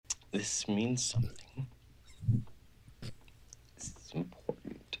This means something. This is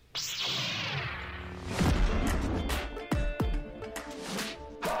important.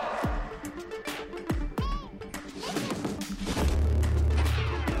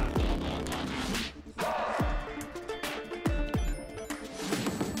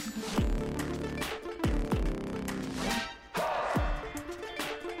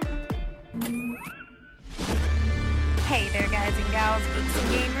 Hey there, guys and gals, geeks and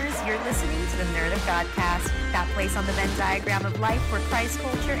gamers. You're listening to the Nerd of Godcast, that place on the Venn diagram of life where Christ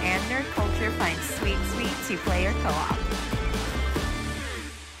culture and nerd culture find sweet, sweet two-player co-op.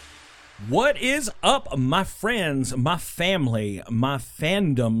 What is up, my friends, my family, my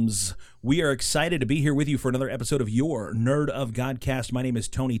fandoms? We are excited to be here with you for another episode of your Nerd of Godcast. My name is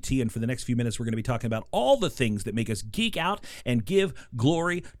Tony T, and for the next few minutes, we're going to be talking about all the things that make us geek out and give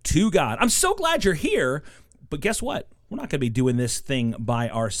glory to God. I'm so glad you're here, but guess what? We're not going to be doing this thing by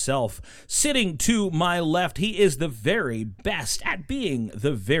ourselves. Sitting to my left, he is the very best at being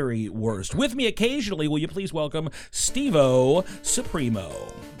the very worst. With me occasionally, will you please welcome Steve-O Supremo.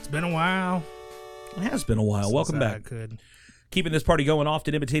 It's been a while. It has been a while. Welcome back. Keeping this party going,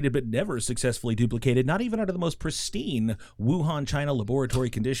 often imitated but never successfully duplicated, not even under the most pristine Wuhan, China laboratory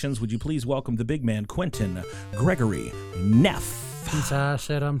conditions. Would you please welcome the big man, Quentin Gregory Neff. Since I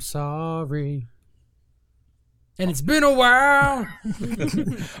said I'm sorry. And it's been a while.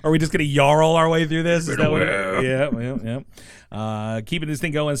 Are we just going to yarl our way through this? Is that what? Yeah. Keeping this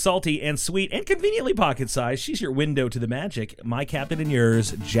thing going salty and sweet and conveniently pocket-sized. She's your window to the magic. My captain and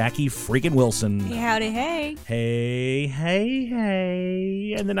yours, Jackie freaking Wilson. Hey, howdy, hey.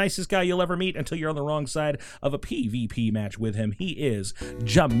 Hey. And the nicest guy you'll ever meet until you're on the wrong side of a PvP match with him. He is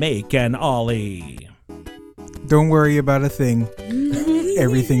Jamaican Ollie. Don't worry about a thing.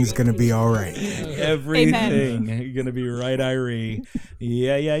 Everything's going to be all right. Everything going to be right, Irie.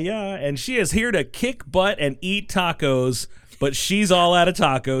 Yeah. And she is here to kick butt and eat tacos, but she's all out of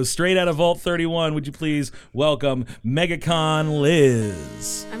tacos. Straight out of Vault 31, would you please welcome MegaCon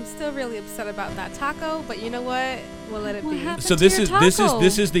Liz? I'm still really upset about that taco, but you know what? We'll let it be. So this is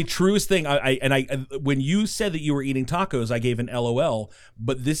the truest thing. I when you said that you were eating tacos, I gave an LOL,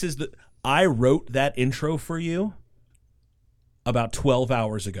 but I wrote that intro for you about 12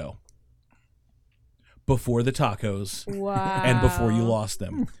 hours ago, before the tacos. Wow. And before you lost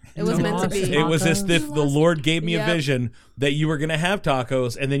them. It was meant to be. It was as if the Lord gave me a vision that you were going to have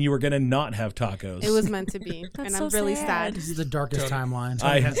tacos and then you were going to not have tacos. It was meant to be. And I'm really sad. This is the darkest timeline.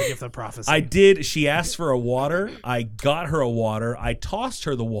 I had to give the prophecy. I did. She asked for a water. I got her a water. I tossed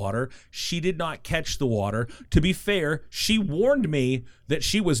her the water. She did not catch the water. To be fair, she warned me that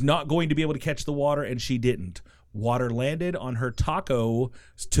she was not going to be able to catch the water, and she didn't. Water landed on her taco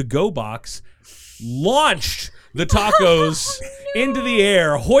to-go box, launched the tacos into the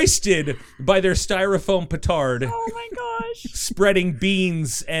air, hoisted by their styrofoam petard. Oh my gosh. Spreading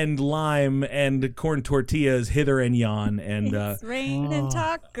beans and lime and corn tortillas hither and yon. And It's rain and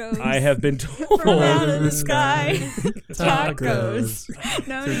tacos. I have been told. From out of the sky. Tacos.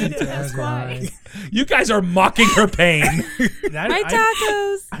 No need to ask why. You guys are mocking her pain. My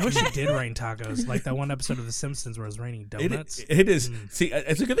tacos. I wish it did rain tacos, like that one episode of The Simpsons where it was raining donuts. It is. See,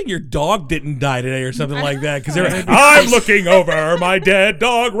 it's a good thing your dog didn't die today or something like that, because I'm looking over my dead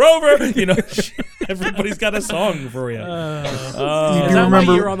dog Rover. You know, everybody's got a song for you. Is that why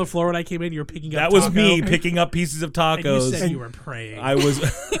you were on the floor when I came in? You were picking up. That was me picking up pieces of tacos. And you said you were praying. I was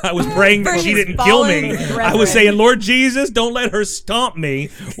praying that she didn't kill me. I was saying, Lord Jesus, don't let her stomp me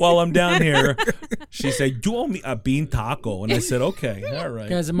while I'm down here. She said, "You owe me a bean taco," and I said, "Okay, all right."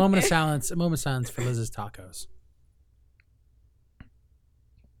 Guys, a moment of silence for Liz's tacos.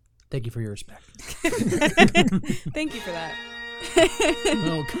 Thank you for your respect. Thank you for that.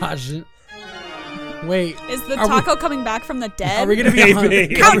 Oh gosh. Wait. Is the taco coming back from the dead? Are we going to be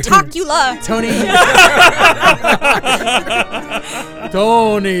Count Tacula.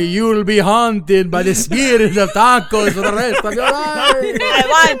 Tony, you'll be haunted by the spirit of tacos for the rest of your life. I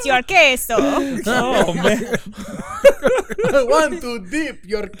want your queso. Oh man. I want to dip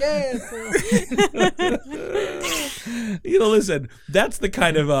your queso. You know, listen, that's the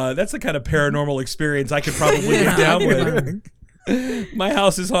kind of paranormal experience I could probably get down with. My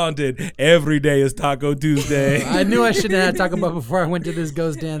house is haunted. Every day is Taco Tuesday. I knew I shouldn't have had Taco Bell before I went to this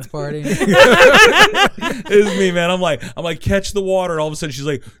ghost dance party. It's me, man. I'm like, catch the water. And all of a sudden, she's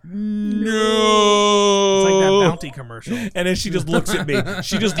like, no. It's like that Bounty commercial. And then she just looks at me.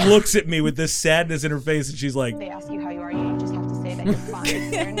 She just looks at me with this sadness in her face, and she's like, They ask you how you are, you just have to say that you're fine.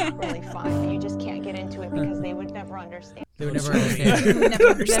 They're not really fine. You just can't get into it because they would never understand. They would never understand.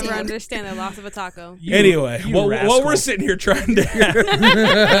 Never understand the loss of a taco. Anyway, you while we're rascal. sitting here trying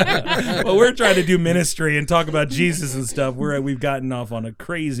to while we're trying to do ministry and talk about Jesus and stuff, we've gotten off on a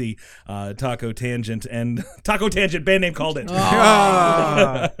crazy taco tangent, and Taco Tangent band name called it.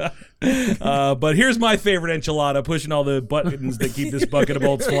 But here's my favorite enchilada, pushing all the buttons that keep this bucket of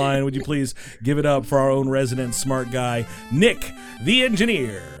bolts flying. Would you please give it up for our own resident smart guy, Nick, the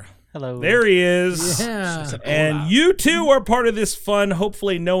engineer? Hello. There he is. Yeah. And you too are part of this fun.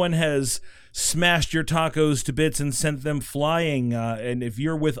 Hopefully no one has smashed your tacos to bits and sent them flying. And if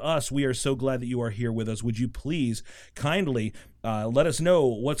you're with us, we are so glad that you are here with us. Would you please kindly let us know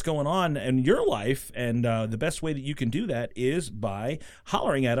what's going on in your life? And the best way that you can do that is by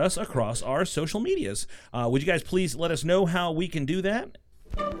hollering at us across our social medias. Would you guys please let us know how we can do that?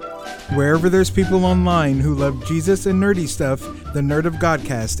 Wherever there's people online who love Jesus and nerdy stuff, the Nerd of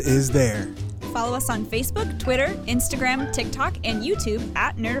Godcast is there. Follow us on Facebook, Twitter, Instagram, TikTok, and YouTube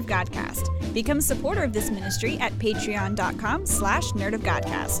at Nerd of Godcast. Become a supporter of this ministry at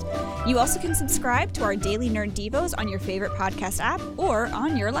patreon.com/nerdofgodcast. You also can subscribe to our daily Nerd Devos on your favorite podcast app or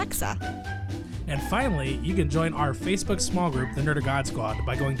on your Alexa. And finally, you can join our Facebook small group, the Nerd of God Squad,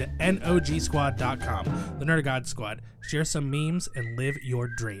 by going to nogsquad.com. The Nerd of God Squad. Share some memes and live your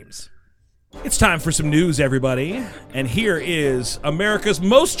dreams. It's time for some news, everybody. And here is America's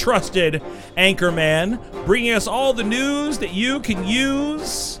most trusted anchorman, bringing us all the news that you can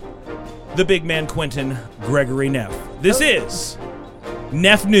use, the big man Quentin Gregory Neff. This is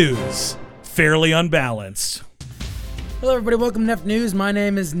Neff News, fairly unbalanced. Hello, everybody. Welcome to Neff News. My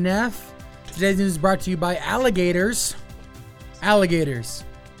name is Neff. Today's news is brought to you by alligators. Alligators.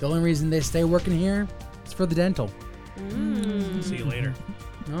 The only reason they stay working here is for the dental. See you later.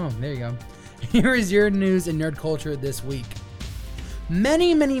 Oh, there you go. Here is your news and nerd culture this week.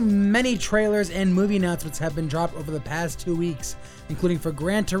 Many trailers and movie announcements have been dropped over the past 2 weeks, including for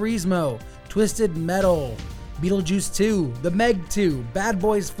Gran Turismo, Twisted Metal, Beetlejuice 2, The Meg 2, Bad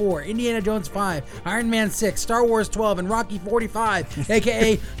Boys 4, Indiana Jones 5, Iron Man 6, Star Wars 12, and Rocky 45,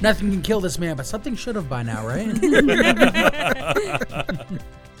 a.k.a. Nothing Can Kill This Man, but something should have by now, right?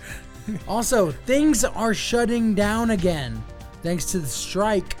 Also, things are shutting down again, thanks to the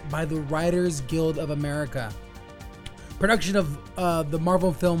strike by the Writers Guild of America. Production of the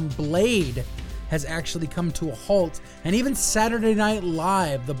Marvel film Blade has actually come to a halt, and even Saturday Night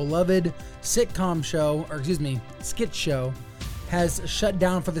Live, the beloved sitcom show, or excuse me, skit show, has shut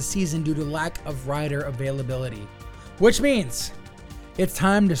down for the season due to lack of writer availability. Which means it's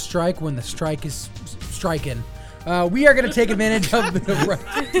time to strike when the strike is striking. We are going to take advantage of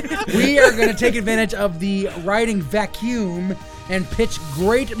the writing vacuum and pitch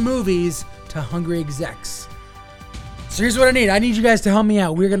great movies to hungry execs. So here's what I need. I need you guys to help me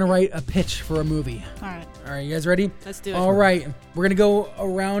out. We're going to write a pitch for a movie. All right. All right, you guys ready? Let's do it. All right. We're going to go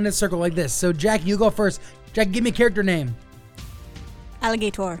around in a circle like this. So, Jack, you go first. Jack, give me a character name.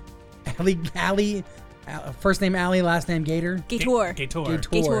 Alligator. Allie. First name Allie, last name Gator. Gator. Gator.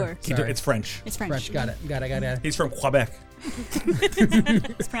 Gator. Sorry. It's French. It's French. Got it. He's from Quebec.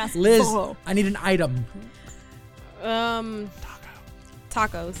 It's pronounced Liz, Foro. I need an item.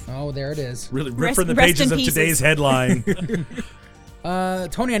 Tacos. Oh, there it is. Really rip Rest- from the rest pages in of pieces. today's headline.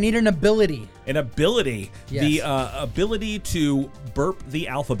 Tony, I need an ability. An ability. Yes. The ability to burp the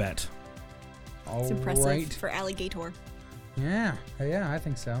alphabet. All It's impressive right. for alligator. Yeah, I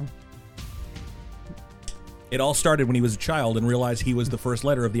think so. It all started when he was a child and realized he was the first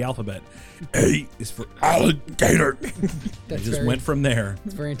letter of the alphabet. A is for alligator. It just went from there.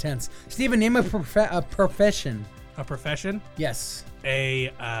 It's very intense. Steven, name a profession. A profession? Yes.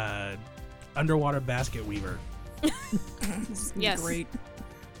 A underwater basket weaver. Yes. Great.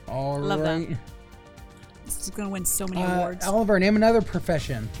 All Love right. that. This is going to win so many awards. Oliver, name another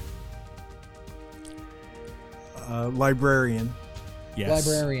profession. Librarian. Yes.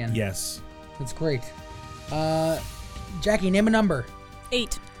 Librarian. Yes. That's great. Jackie, name a number.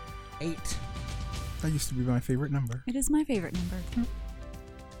 8. 8. That used to be my favorite number. It is my favorite number.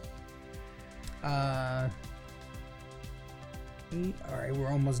 8. All right, we're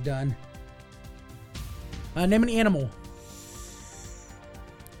almost done. Name an animal.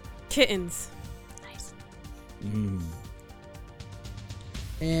 Kittens. Nice.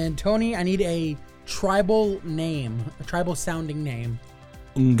 And Tony, I need a tribal name, a tribal sounding name.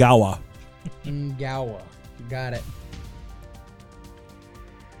 Ngawa. Ngawa. Got it.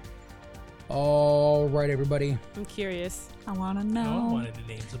 All right, everybody. I'm curious. I want to No one know. wanted to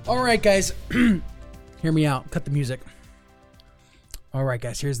name some. All right, guys. Hear me out. Cut the music. All right,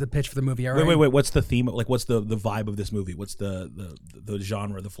 guys. Here's the pitch for the movie. All right. Wait. What's the theme? Like, what's the vibe of this movie? What's the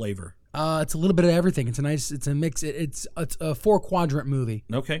genre, the flavor? It's a little bit of everything. It's a mix. It's a 4-quadrant movie.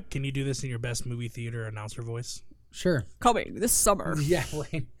 Okay. Can you do this in your best movie theater announcer voice? Sure. Coming this summer. Yeah,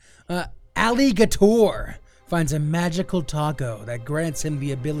 right. Alligator finds a magical taco that grants him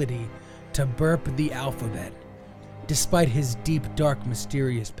the ability to burp the alphabet, despite his deep, dark,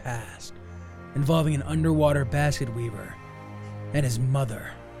 mysterious past, involving an underwater basket weaver and his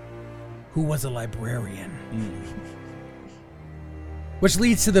mother, who was a librarian. Which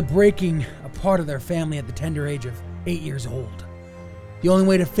leads to the breaking apart of their family at the tender age of 8 years old. The only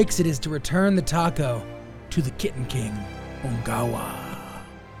way to fix it is to return the taco to the Kitten King, Ongawa.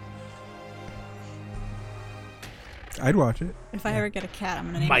 I'd watch it. If I ever get a cat, I'm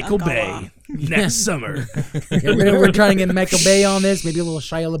gonna name Michael it Ongawa. Bay next summer. Yeah, we're trying to get Michael Bay on this. Maybe a little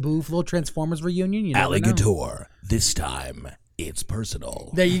Shia LaBeouf, a little Transformers reunion. You never know. Alligator. This time, it's personal.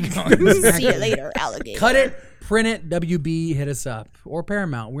 There you go. See you later, alligator. Cut it, print it. WB, hit us up, or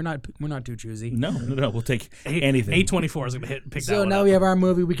Paramount. We're not too choosy. No. We'll take anything. A24 is gonna pick that So one now up. we have our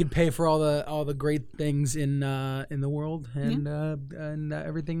movie. We can pay for all the great things in the world and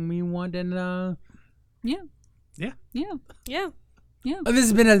everything we want. And Yeah. Yeah. Yeah. Yeah. Yeah. this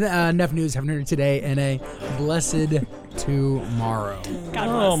has been enough news. Have heard today and a blessed tomorrow.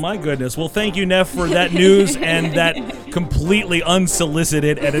 Oh my goodness. Well, thank you, Neff, for that news and that completely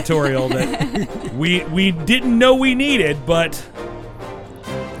unsolicited editorial that we didn't know we needed, but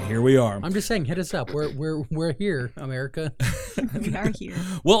here we are. I'm just saying, hit us up. We're here, America. We are here.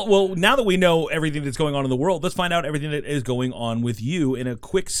 Well, now that we know everything that's going on in the world, let's find out everything that is going on with you in a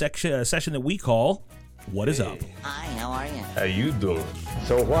quick session that we call What Is Up? Hi, how are you? How you doing?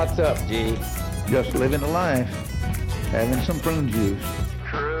 So what's up, G? Just living the life, having some prune juice.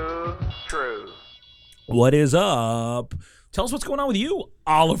 True. What is up? Tell us what's going on with you,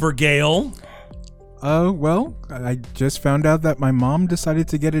 Oliver Gale. Well, I just found out that my mom decided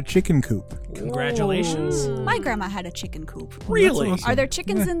to get a chicken coop. Congratulations. My grandma had a chicken coop. Really? That's awesome. Are there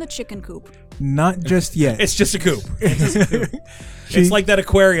chickens in the chicken coop? Not just yet. It's just a coop. It's like that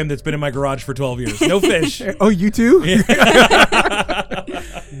aquarium that's been in my garage for 12 years. No fish. Oh, you too?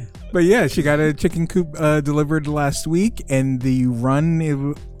 But yeah, she got a chicken coop delivered last week, and the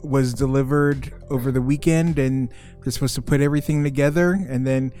run was delivered over the weekend, and they're supposed to put everything together. And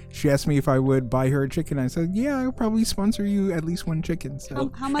then she asked me if I would buy her a chicken. I said, yeah, I'll probably sponsor you at least one chicken.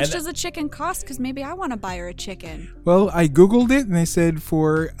 So. How much does a chicken cost? Because maybe I want to buy her a chicken. Well, I Googled it, and they said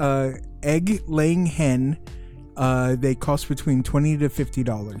for egg-laying hen, they cost between $20 to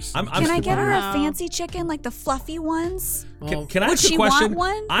 $50. Can I get her a fancy chicken, like the fluffy ones? Can I Would ask a she question?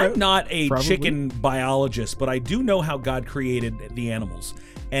 want one? I'm not a Probably. chicken biologist, but I do know how God created the animals.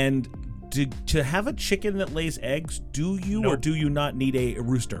 And to have a chicken that lays eggs, do you or do you not need a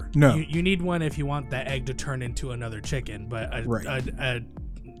rooster? No. You need one if you want that egg to turn into another chicken, but I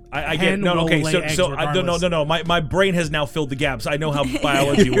get no. Okay, no. My brain has now filled the gaps. I know how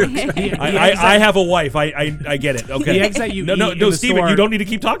biology works. I have a wife. I get it. Okay. The eggs that you eat in no, the Steven, store you don't need to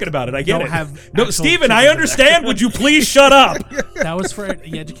keep talking about it. I get don't it. have No, actual Steven, I chicken. understand. Would you please shut up? That was for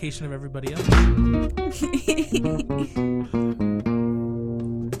the education of everybody else.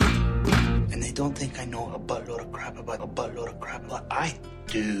 And they don't think I know a buttload of crap about a buttload of crap, but I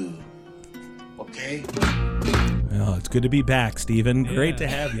do. Okay? Oh, it's good to be back, Steven. Great to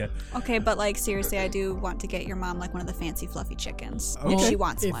have you. Okay, but like seriously, I do want to get your mom like one of the fancy fluffy chickens if Okay. she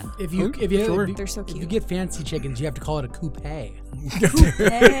wants one. If you They're so if you cute. get fancy chickens, you have to call it a coupe.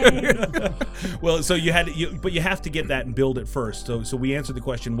 Well, so you have to get that and build it first. So we answered the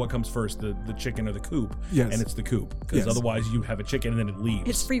question: what comes first, the chicken or the coop? Yes. And it's the coop, because Yes. otherwise you have a chicken and then it leaves.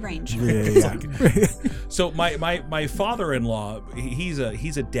 It's free range. Yeah. So my father-in-law, he's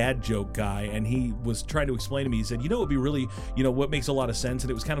a dad joke guy, and he was trying to explain to me. He said, it would be really, what makes a lot of sense,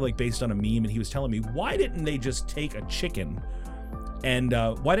 and it was kind of like based on a meme. And he was telling me, why didn't they just take a chicken, and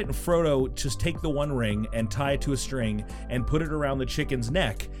why didn't Frodo just take the one ring and tie it to a string and put it around the chicken's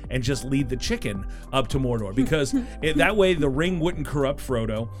neck and just lead the chicken up to Mordor? Because that way the ring wouldn't corrupt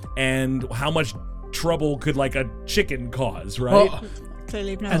Frodo, and how much trouble could like a chicken cause, right? Well,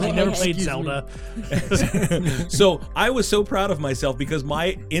 Clearly, you've And they never played Excuse Zelda. So I was so proud of myself because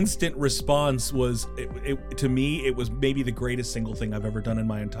my instant response was, to me, it was maybe the greatest single thing I've ever done in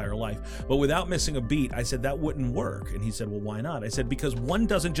my entire life. But without missing a beat, I said, that wouldn't work. And he said, well, why not? I said, because one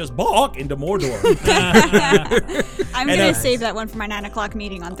doesn't just balk into Mordor. I'm And, gonna save that one for my 9 o'clock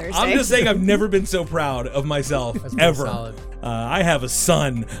meeting on Thursday. I'm just saying I've never been so proud of myself, That's pretty ever. solid. I have a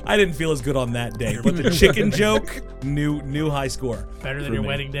son. I didn't feel as good on that day. But the chicken joke, new high score. Better than For your me.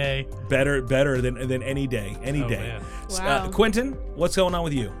 wedding day. Better than any day. Any Oh, day. man. Wow. Quentin, what's going on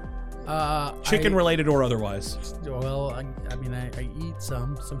with you? Chicken related or otherwise? Well, I mean, I eat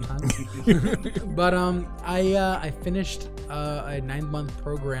sometimes, but I finished a 9-month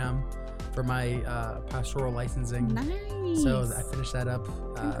program for my pastoral licensing. Nice. So I finished that up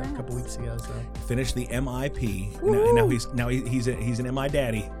a couple weeks ago. So Finished the MIP. Now he's an MI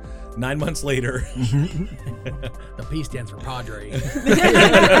daddy. 9 months later. the P stands for Padre.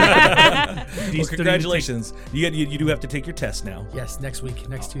 Well, congratulations. You do have to take your test now. Yes, next week,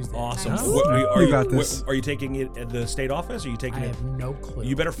 next Tuesday. Awesome. Nice. Are You got this. Are you taking it at the state office? Or are you I taking it? have no clue.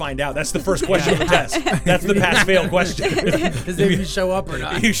 You better find out. That's the first question of the test. That's the pass-fail question. Is if you show up or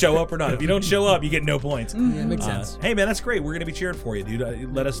not. You show up or not. If you don't show up, you get no points. Yeah, it makes sense. Hey man, that's great. We're gonna be cheering for you,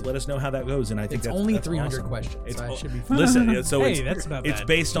 dude. Let us know how that goes. And I think It's that's, only that's 300 awesome. questions, so I should be fine. Listen. So Hey, that's not it's bad.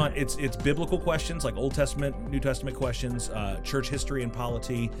 based on it's biblical questions like Old Testament, New Testament questions, church history and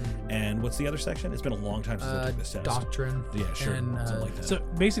polity, and what's the other section? It's been a long time since I took this test. Doctrine. Yeah, sure. And, Something like that. So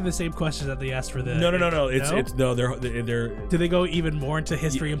basically the same questions that they asked for the. No. It's they're. Do they go even more into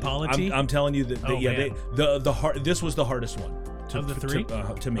history and polity? I'm telling you that Oh, man. the hard. This was the hardest one. Of the three?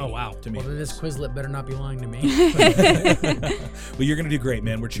 To me. Oh, wow. To me. Well, then this Quizlet better not be lying to me. Well, you're gonna do great,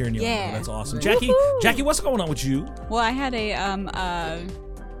 man. We're cheering you on. Yeah. That's awesome. Woohoo. Jackie, what's going on with you? Well, I had a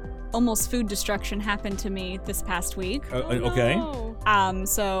almost food destruction happen to me this past week. Okay. Oh.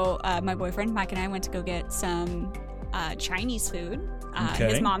 So my boyfriend Mike and I went to go get some Chinese food. Okay.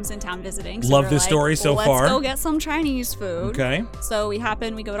 His mom's in town visiting. So Love we're this like, story so Let's far. go get some Chinese food. Okay. So we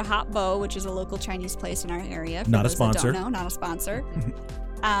go to Hot Bo, which is a local Chinese place in our area. For Not a those that don't sponsor. know, not a sponsor.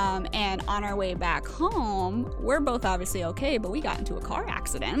 And on our way back home, we're both obviously okay, but we got into a car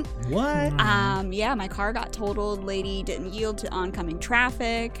accident. What? Yeah, my car got totaled. Lady didn't yield to oncoming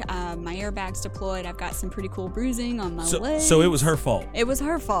traffic. My airbags deployed. I've got some pretty cool bruising on my legs. So it was her fault, It was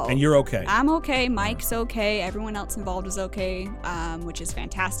her fault. and you're okay. I'm okay. Mike's okay. Everyone else involved is okay, which is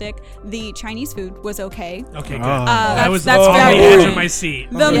fantastic. The Chinese food was okay. Okay, good. Oh. I was that's on very the edge good. of my seat.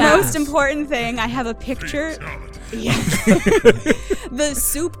 The Yes. most important thing, I have a picture. Yeah. The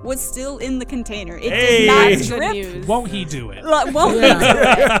soup was still in the container. It Hey. did not That's good drip. news. Won't he do it? Won't he do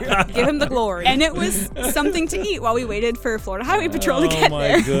it? Give him the glory. And it was something to eat while we waited for Florida Highway Patrol to Oh get my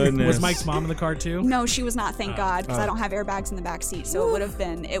there. goodness. Was Mike's mom in the car too? No, she was not. Thank God, because I don't have airbags in the back seat, so it would have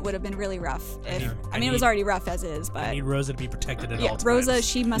been really rough. It was already rough as is, I but need Rosa to be protected at all yeah, times. Rosa,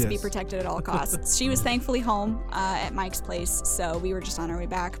 she must be Yes. protected at all costs. She was thankfully home at Mike's place, so we were just on our way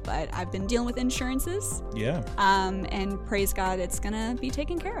back. But I've been dealing with insurances, Yeah. and praise God, it's gonna be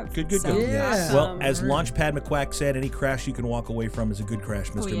taken care of. Good. So, Yeah. Well, as Launchpad McQuack said, any crash you can walk away from is a good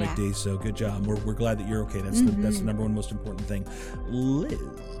crash, Mr. yeah. McD. So good job. We're glad that you're okay. That's that's the number one most important thing. Liz.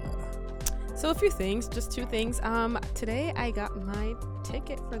 So a few things, just two things. Today I got my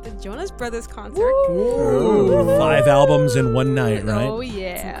ticket for the Jonas Brothers concert. 5 albums in one night, right? Oh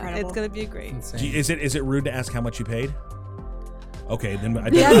yeah, incredible. it's gonna be great. Is it rude to ask how much you paid? Okay, then I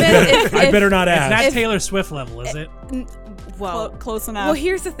Yeah, better, but I better not It's ask. not Taylor Swift level, is it? Well, close enough. well,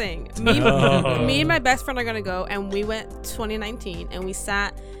 here's the thing. Oh. Me and my best friend are gonna go, and we went 2019, and we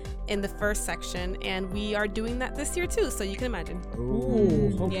sat in the first section, and we are doing that this year too. So you can imagine.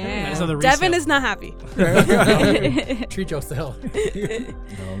 Yeah. So the Devin resale- is not happy. Treat yourself.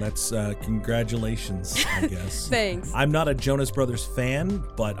 Well, that's congratulations, I guess. Thanks. I'm not a Jonas Brothers fan,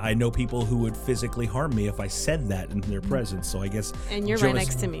 but I know people who would physically harm me if I said that in their presence. So I guess And you're right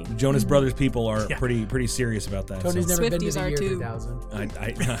next to me. Jonas Brothers people are Yeah. pretty serious about that. Tony's so. never been to Swifties the are year too.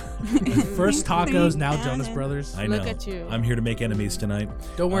 2000. First tacos, now Jonas Brothers. I know. Look at you. I'm here to make enemies tonight.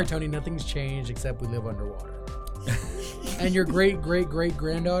 Don't worry, Tony. Nothing's changed except we live underwater. And your great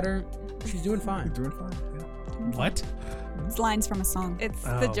granddaughter, she's doing fine. Doing fine. Yeah. What? It's lines from a song. It's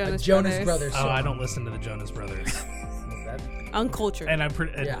Oh. the A Jonas, Jonas Brothers. Oh, I don't listen to the Jonas Brothers. Uncultured. And I'm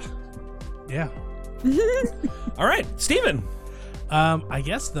pretty. Yeah. Yeah. All right, Steven. I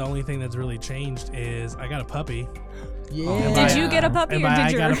guess the only thing that's really changed is I got a puppy. Yeah. Did you get a puppy And or I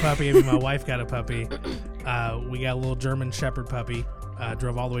did got a you? puppy, and my wife got a puppy. We got a little German Shepherd puppy.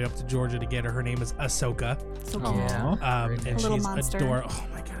 Drove all the way up to Georgia to get her. Her name is Ahsoka. Yeah. And A little she's monster. adorable. Oh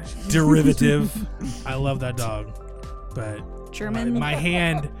my gosh. Derivative. I love that dog. But German. my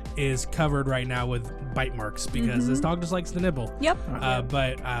hand is covered right now with bite marks because this dog just likes to nibble. Yep.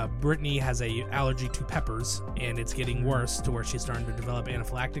 But Brittany has a allergy to peppers, and it's getting worse to where she's starting to develop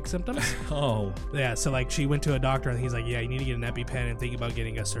anaphylactic symptoms. Oh. Yeah, so like she went to a doctor and he's like, yeah, you need to get an EpiPen and think about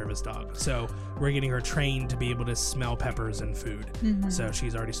getting a service dog. So we're getting her trained to be able to smell peppers in food. So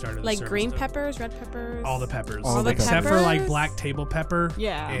she's already started the like service green dog. peppers, red peppers. All the peppers. All the Except for like peppers? black table pepper.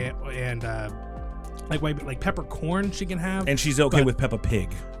 Yeah. And like peppercorn she can have, And she's okay with Peppa Pig.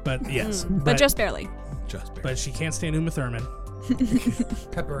 but yes, But just barely. Just barely. but she can't stand Uma Thurman.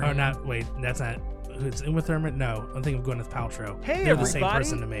 Pepper. Oh, not wait, that's not. It's Uma Thurman. No, I'm thinking of Gwyneth Paltrow. Hey, they're the same everybody.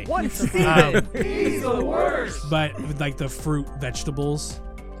 person to me. What's Steven? He's the worst. But like the fruit vegetables.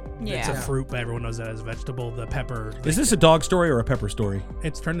 Yeah. It's a fruit, but everyone knows that as a vegetable. The pepper. Is this a dog story or a pepper story?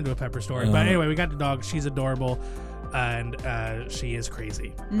 It's turned into a pepper story. But anyway, we got the dog. She's adorable. And she is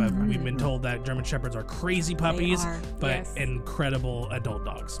crazy. But we've been told that German Shepherds are crazy puppies, are, but yes. incredible adult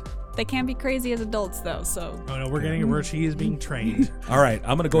dogs. They can be crazy as adults, though, so. Oh, no, we're getting it where she is being trained. All right,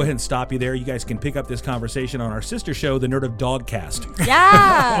 I'm going to go ahead and stop you there. You guys can pick up this conversation on our sister show, The Nerd of Dogcast.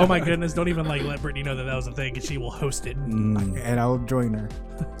 Yeah! Oh, my goodness. Don't even let Brittany know that was a thing, and she will host it. And I'll join her.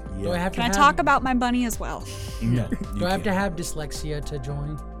 Do I have Can I to talk about my bunny as well? No. Do I have to have dyslexia to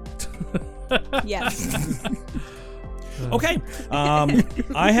join? Yes. Okay.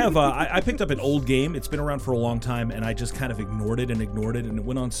 I picked up an old game. It's been around for a long time, and I just kind of ignored it, and it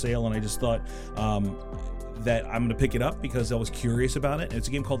went on sale, and I just thought that I'm going to pick it up because I was curious about it. It's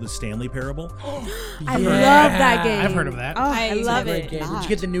a game called The Stanley Parable. I love that game. I've heard of that. Oh, I love Great it. game. Did you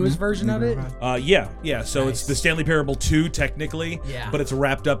get the newest version of it? Yeah. So it's the Stanley Parable 2 technically, Yeah. but it's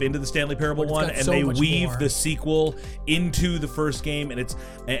wrapped up into the Stanley Parable But it's 1, got and so they much weave more. the sequel into the first game,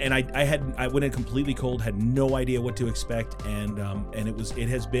 and I went in completely cold, had no idea what to expect, and it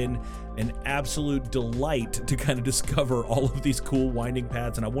has been an absolute delight to kind of discover all of these cool winding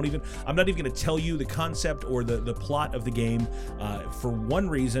paths, and I'm not even going to tell you the concept or the plot of the game. For one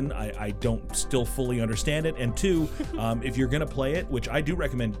reason, I don't still fully understand it, and two, if you're going to play it, which I do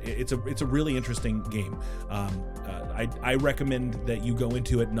recommend, it's a really interesting game. I recommend that you go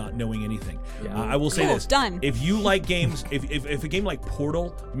into it not knowing anything. I will say Cool, this: done. if you like games, if a game like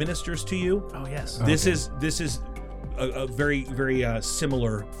Portal ministers to you, Oh, yes. this is a very very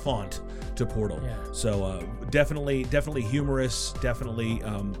similar font to Portal. Yeah. So definitely humorous, definitely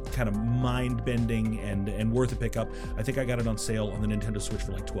kind of mind bending and worth a pickup. I think I got it on sale on the Nintendo Switch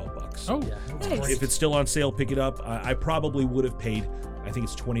for like $12. Oh, Nice. If it's still on sale, pick it up. I probably would have paid, I think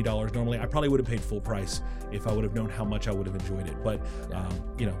it's $20 normally. I probably would have paid full price if I would have known how much I would have enjoyed it. But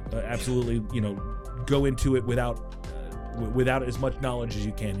absolutely, go into it without as much knowledge as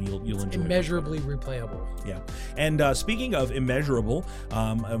you can. You'll enjoy it. Immeasurably replayable. Yeah. And speaking of immeasurable,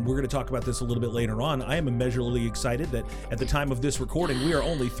 and we're going to talk about this a little bit later on, I am immeasurably excited that at the time of this recording, we are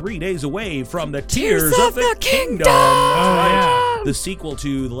only 3 days away from the Tears of the Kingdom. That's right. The sequel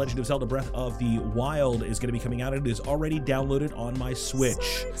to The Legend of Zelda Breath of the Wild is going to be coming out. It is already downloaded on my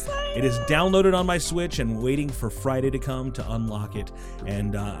Switch. It is downloaded on my Switch and waiting for Friday to come to unlock it.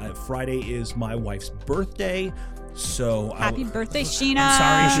 And Friday is my wife's birthday. So Happy birthday, Sheena.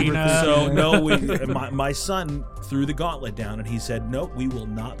 I'm sorry, Sheena. So no, my son threw the gauntlet down, and he said, "Nope, we will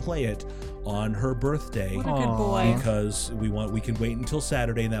not play it on her birthday What a good boy. because we can wait until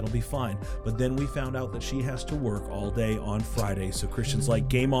Saturday, and that'll be fine." But then we found out that she has to work all day on Friday. So Christian's like,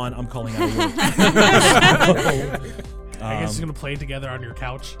 "Game on! I'm calling out of work." I guess he's going to play together on your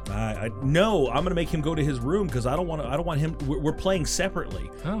couch. No, I'm gonna make him go to his room because I don't want him. We're playing separately,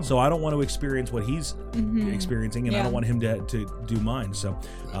 Oh. so I don't want to experience what he's experiencing, and I Yeah. don't want him to do mine. So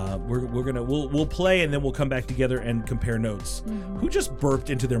we'll play, and then we'll come back together and compare notes. Who just burped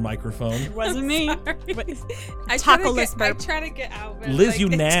into their microphone? Wasn't me. I Taco-less burp. try to get out. But Liz, like, you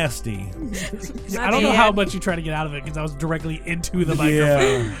it's- nasty. I don't know how much you try to get out of it because I was directly into the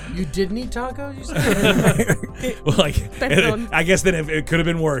microphone. Yeah. You didn't eat tacos? You said? Well, I guess then it could have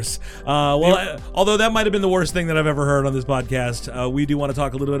been worse. Although that might have been the worst thing that I've ever heard on this podcast, we do want to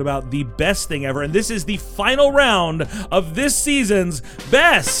talk a little bit about the best thing ever, and this is the final round of this season's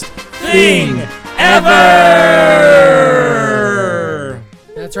best thing ever.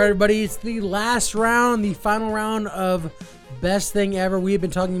 That's right, everybody. It's the last round, the final round of best thing ever. We have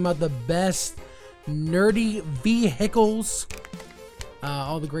been talking about the best nerdy vehicles.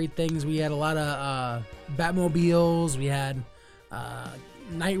 All the great things. We had a lot of Batmobiles. We had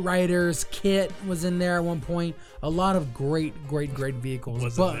Knight Riders. Kit was in there at one point. A lot of great vehicles.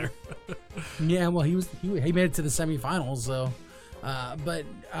 Wasn't there? Yeah, well, he made it to the semifinals. So, but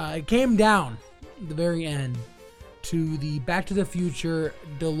it came down at the very end to the Back to the Future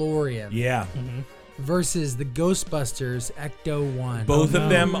DeLorean Yeah. versus the Ghostbusters Ecto-1. Both of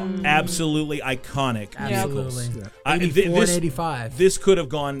them absolutely iconic vehicles. Absolutely. 84 This- and 85. This could have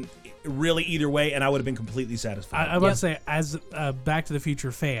gone really either way, and I would have been completely satisfied. I would say, as a Back to the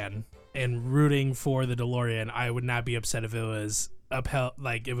Future fan and rooting for the DeLorean, I would not be upset if it was upheld,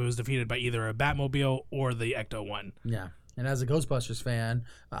 like if it was defeated by either a Batmobile or the Ecto-1. Yeah. And as a Ghostbusters fan,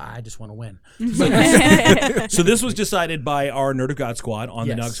 I just want to win. So this was decided by our Nerd of God Squad on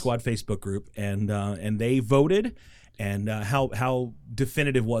the Yes. Nug Squad Facebook group, and they voted. And how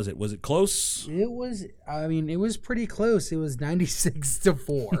definitive was it? Was it close? It was pretty close. It was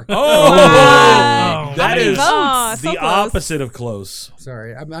 96-4. Oh, that is Oh, so the close. opposite of close.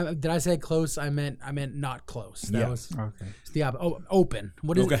 Sorry, did I say close? I meant not close. That Yeah. was Okay. it's the open.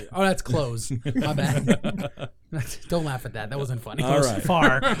 What is Okay. it? Oh, that's close. My bad. Don't laugh at that. That wasn't funny. All right.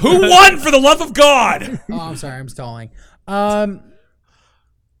 Far. Who won, for the love of God? Oh, I'm sorry. I'm stalling.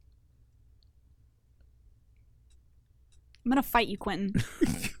 I'm gonna fight you, Quentin.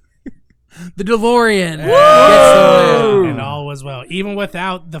 The DeLorean. And all was well. Even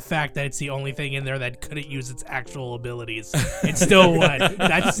without the fact that it's the only thing in there that couldn't use its actual abilities, it still won.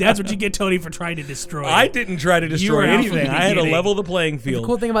 That's what you get, Tony, for trying to destroy I it. didn't try to You were destroy out from anything. the I had to beginning. level the playing The field.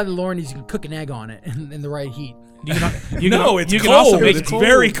 cool thing about the DeLorean is you can cook an egg on it in the right heat. You can It's also cold. make It's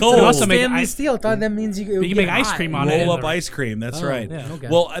very cold. You can also make Stainless steel. I thought that means you can make ice cream on it. Roll up ice cream. That's Oh, right. yeah, okay.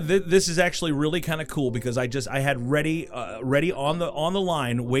 Well, this is actually really kind of cool because I had ready on the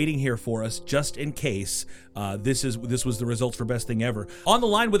line waiting here for us just in case this was the results for Best Thing Ever. On the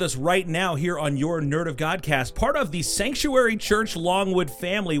line with us right now here on your Nerd of Godcast, part of the Sanctuary Church Longwood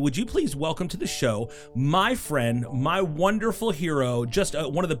family. Would you please welcome to the show my friend, my wonderful hero, just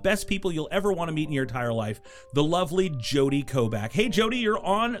one of the best people you'll ever want to meet in your entire life, the lovely Jody Koback. Hey, Jody, you're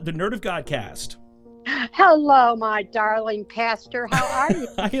on the Nerd of Godcast. Hello, my darling pastor. How are you?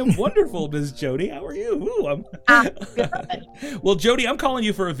 I am wonderful, Ms. Jody. How are you? Ooh, I'm good. Well, Jody, I'm calling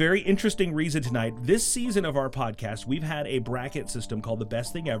you for a very interesting reason tonight. This season of our podcast, we've had a bracket system called The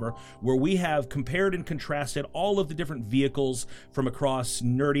Best Thing Ever, where we have compared and contrasted all of the different vehicles from across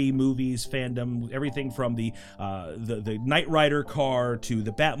nerdy movies, fandom, everything from the Knight Rider car to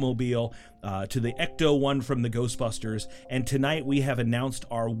the Batmobile, to the Ecto-1 from the Ghostbusters. And tonight we have announced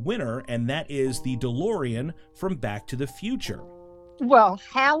our winner, and that is the DeLorean from Back to the Future. Well,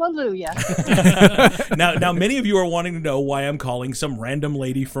 hallelujah. Now, many of you are wanting to know why I'm calling some random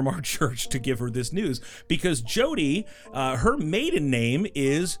lady from our church to give her this news. Because Jody, her maiden name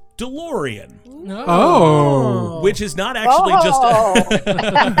is DeLorean. Oh. Which is not actually just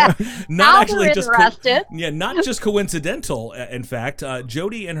Now we're interested. not just coincidental. In fact,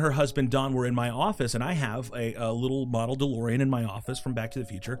 Jody and her husband Don were in my office, and I have a little model DeLorean in my office from Back to the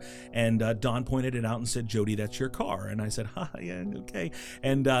Future. And Don pointed it out and said, "Jody, that's your car." And I said, "Ha, yeah, okay."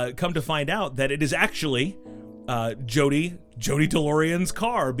 And come to find out that it is actually Jody DeLorean's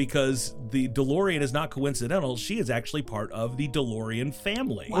car, because the DeLorean is not coincidental. She is actually part of the DeLorean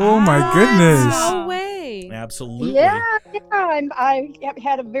family. Oh my goodness. No way. Absolutely. Yeah. I have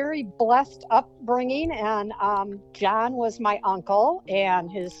had a very blessed upbringing, and John was my uncle,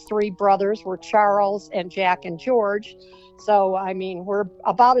 and his three brothers were Charles and Jack and George. So, I mean, we're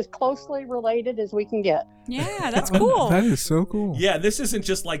about as closely related as we can get. Yeah, that's cool. That is so cool. Yeah, this isn't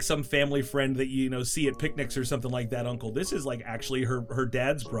just like some family friend that you see at picnics or something like that, Uncle. This is like actually her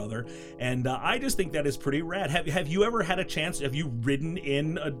dad's brother, and I just think that is pretty rad. Have you ever had a chance? Have you ridden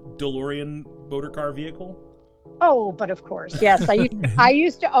in a DeLorean motor car vehicle? Oh, but of course, yes. I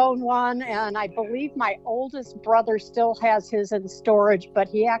used to own one, and I believe my oldest brother still has his in storage, but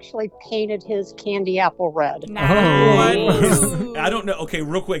he actually painted his candy apple red. Nice. I don't know. Okay,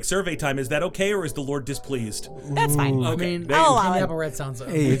 real quick, survey time. Is that okay, or is the Lord displeased? That's fine. I Okay. mean, I'll allow Candy it. Apple Red sounds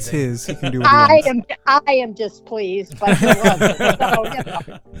Hey, it's amazing. his. He can do what he wants. I am displeased, but he wasn't.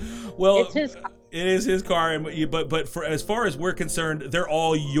 So, Well, it's his. it is his car, but for as far as we're concerned, they're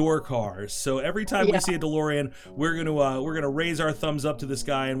all your cars. So every time we Yeah. see a DeLorean, we're gonna raise our thumbs up to the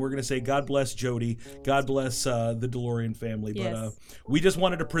sky, and we're gonna say, "God bless Jody. God bless the DeLorean family." But Yes. we just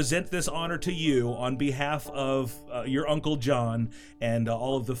wanted to present this honor to you on behalf of your Uncle John and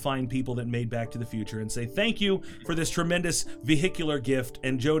all of the fine people that made Back to the Future, and say thank you for this tremendous vehicular gift.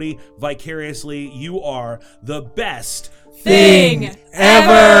 And Jody, vicariously, you are the best Thing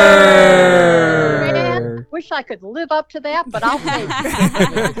Man, wish I could live up to that, but I'll take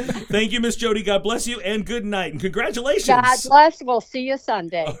it. Thank you, Miss Jody. God bless you, and good night, and congratulations. God bless. We'll see you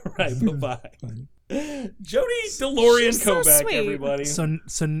Sunday. All right, bye-bye. Jody DeLorean She's so Koback, sweet. everybody. So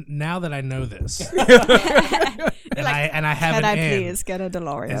now that I know this, and I have Can an I in, please get a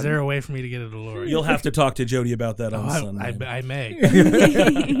DeLorean? is there a way for me to get a DeLorean? You'll have to talk to Jody about that on Sunday. I may.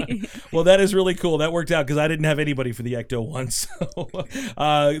 Well, that is really cool. That worked out because I didn't have anybody for the Ecto-1. So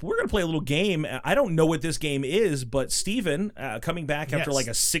we're going to play a little game. I don't know what this game is, but Steven, coming back after Yes. like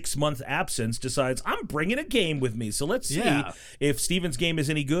a 6-month absence, decides, I'm bringing a game with me. So let's see Yeah. if Steven's game is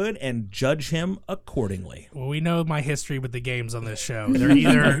any good and judge him accordingly. accordingly. Well, we know my history with the games on this show. They're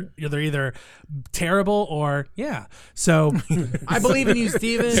either terrible or yeah. So I believe in you,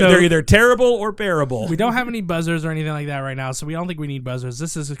 Steven. So they're either terrible or bearable. We don't have any buzzers or anything like that right now, so we don't think we need buzzers.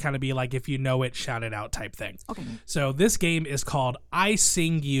 This is kind of be like if you know it, shout it out type thing. Okay. So this game is called I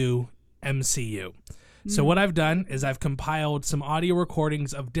Sing You MCU. So what I've done is I've compiled some audio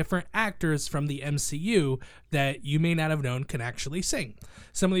recordings of different actors from the MCU that you may not have known can actually sing.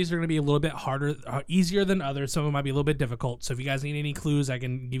 Some of these are going to be a little bit harder, easier than others. Some of them might be a little bit difficult. So if you guys need any clues, I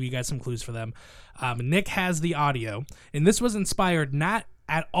can give you guys some clues for them. Nick has the audio, and this was inspired not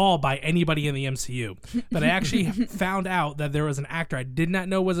at all by anybody in the MCU, but I actually found out that there was an actor I did not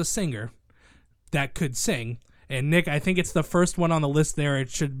know was a singer that could sing. And Nick, I think it's the first one on the list there. It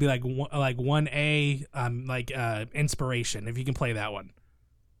should be like 1A, inspiration. If you can play that one.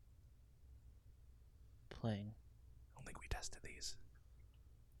 Playing. I don't think we tested these.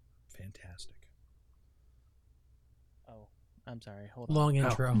 Fantastic. Oh, I'm sorry. Hold on. Long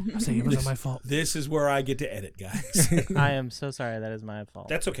intro. I say it wasn't my fault. This is where I get to edit, guys. I am so sorry. That is my fault.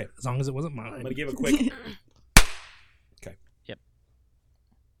 That's okay. As long as it wasn't mine. I'm going to give a quick... Okay. Yep.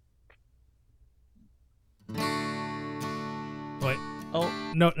 Wait. Oh,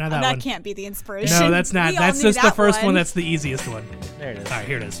 no, not that that one. can't be the inspiration. No, that's not. We all That's knew just the that first one. one. That's the easiest one. there it is. All right,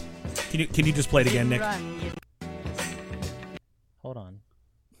 here it is. Can you just play it again, Nick? Hold on.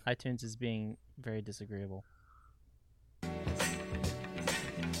 iTunes is being very disagreeable.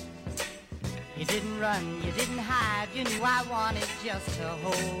 You didn't run, you didn't hide, you knew I wanted just to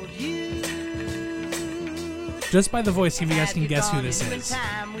hold you. Just by the voice, see if you guys can guess who this In is.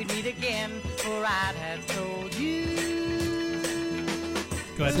 time, we'd meet again, for I'd have told you.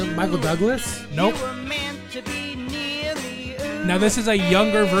 Go Is it ahead. Michael Douglas? Nope. You were meant to be near me. Now this is a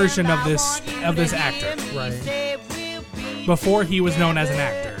younger version of this actor. Right. Before he was known as an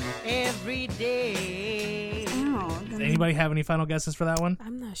actor. Every day. Oh, Does anybody have any final guesses for that one?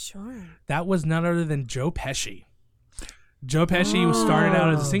 I'm not sure. That was none other than Joe Pesci. Joe Pesci was started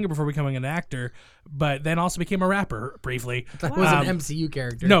out as a singer before becoming an actor, but then also became a rapper briefly. That was an MCU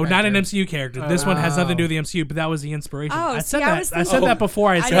character. No, back not an there. MCU character. This one has nothing to do with the MCU, but that was the inspiration. Oh, I see, said I that. was I said thinking- that before.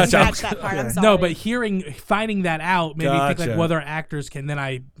 I I said didn't that. catch that part. I'm sorry. No, but finding that out made me think Gotcha. like whether actors can. Then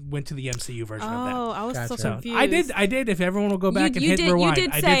I went to the MCU version of that. Oh, I was so Gotcha. So confused. I did. If everyone will go back and you hit did, rewind, You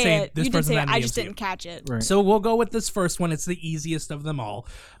did I say did say it. this You did person's say not it. in the I just MCU. didn't catch it. Right. So we'll go with this first one. It's the easiest of them all.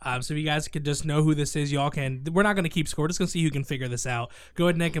 So if you guys could just know who this is, y'all can. We're not going to keep score. We're just going to see who can figure this out. Go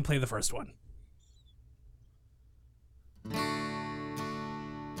ahead, Nick, and play the first one.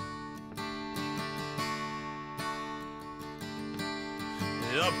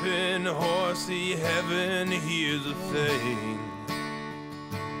 Up in horsey heaven, here's the thing.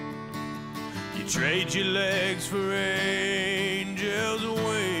 You trade your legs for angels'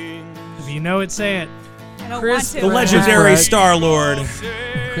 wings. If you know it, say it. I don't Chris- want The to. legendary Star-Lord.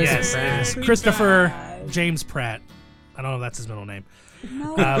 Yes, it is Christopher James Pratt. I don't know if that's his middle name.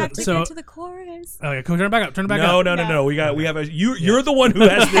 No, we have to so- get to the chorus. Okay, turn it back up. Turn it back No, up. no. We have a you're the one who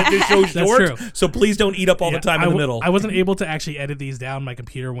has this show That's short. true. So please don't eat up all Yeah, the time in the middle. I wasn't able to actually edit these down. My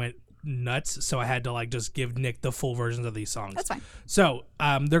computer went nuts, so I had to just give Nick the full versions of these songs. That's fine. So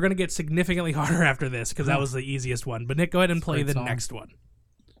they're gonna get significantly harder after this because that was the easiest one. But Nick, go ahead and play Great the song. next one.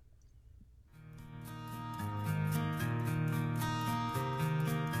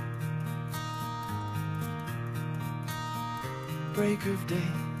 Break of day,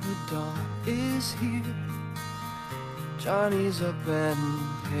 the dawn is here. Johnny's up and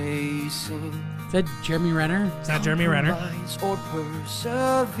pacing. Is that Jeremy Renner? It's not Jeremy Renner. Compromise or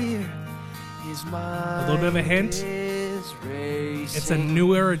persevere. His mind little bit of a hint. is racing. It's a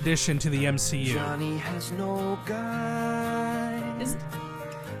newer addition to the MCU. Johnny has no guide.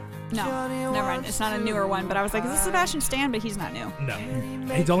 No, never mind. It's not a newer one, but I was like, is this Sebastian Stan? But he's not new. No,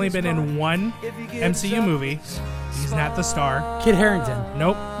 he's only been in one MCU movie. He's not the star. Kid Harington.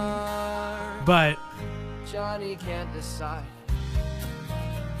 Nope. But Johnny can't decide.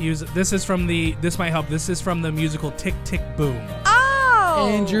 this might help. This is from the musical Tick Tick Boom. Oh!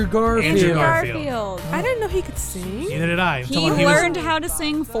 Andrew Garfield. Andrew Garfield. I didn't know he could sing. Neither did I. He Until learned how to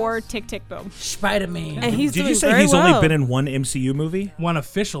sing for Tick Tick Boom. Spider-Man. And he's Did doing you say very he's well. only been in one MCU movie? one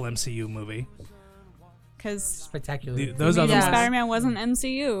official MCU movie. Because Spectacular. Those other ones, Spider-Man wasn't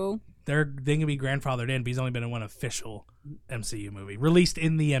MCU. they can be grandfathered in, but he's only been in one official MCU movie released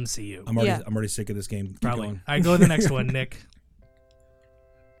in the MCU. I'm already Yeah. I'm already sick of this game. Keep Probably. going. All right, go to the next one, Nick.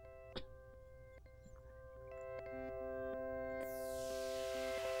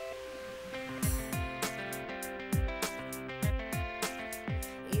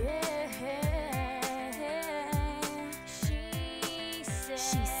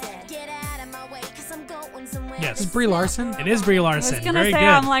 Yes. It's Brie Larson. It is Brie I Larson. was gonna Very say, good.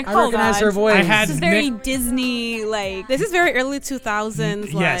 I'm like, I hold recognize on. her voice. I had This is very Nick- Disney, like. This is very early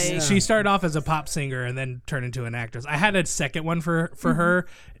 2000s. Yes, Like, she started off as a pop singer and then turned into an actress. I had a second one for her.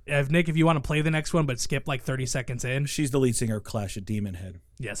 Nick, if you want to play the next one, but skip like 30 seconds in. She's the lead singer of Clash at Demon Head.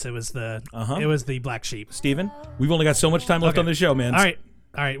 Yes, it was the Black Sheep. Steven, we've only got so much time left on the show, man. All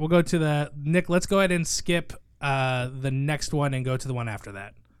right. We'll go to the Nick. Let's go ahead and skip the next one and go to the one after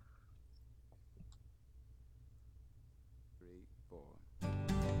that.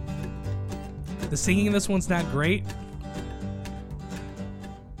 The singing in this one's not great.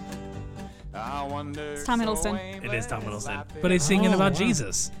 It's Tom Hiddleston. It is Tom Hiddleston, but he's singing about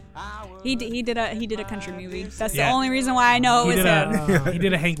Jesus. He did a country movie. That's the only reason why I know it was him. He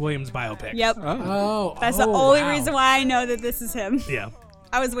did a Hank Williams biopic. Yep. Oh, That's the only reason why I know that this is him. Yeah.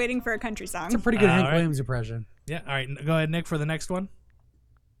 I was waiting for a country song. It's a pretty good Hank right. Williams impression. Yeah. All right. Go ahead, Nick, for the next one.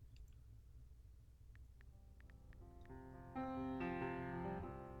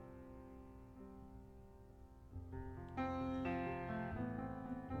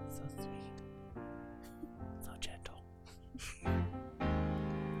 So sweet. So gentle.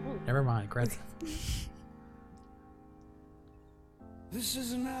 Never mind, Chris. This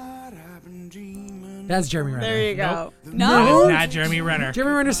is not I've been dreaming. That's Jeremy Renner. There you go. Nope. No? It's not Jeremy Renner.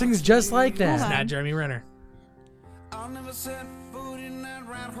 Jeremy Renner sings just like that. It's not Jeremy Renner. I'll never set foot in that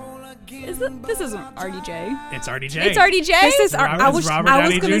rat hole again. This isn't RDJ. It's RDJ. It's RDJ? This is Robert- I was Robert I was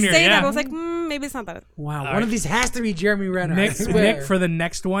Downey gonna Jr., say that. yeah. I was like, maybe it's not that. Wow, All one of right. these has to be Jeremy Renner. I Nick, swear. Nick, for the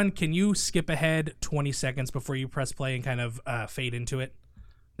next one, can you skip ahead 20 seconds before you press play and kind of fade into it?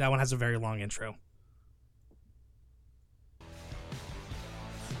 That one has a very long intro.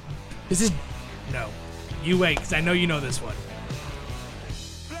 This is No. You wait, because I know you know this one.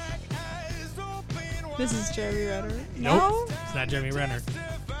 This is Jeremy Renner. Nope. It's not Jeremy Renner.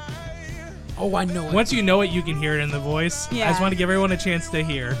 oh, I know it. Once you know it, you can hear it in the voice. I Yeah. just want to give everyone a chance to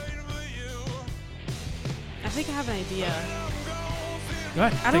hear. I think I have an idea. Go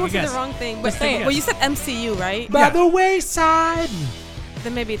ahead. I don't want take to a say guess. the wrong thing, but Just take a well, you guess. said MCU, right? By the wayside.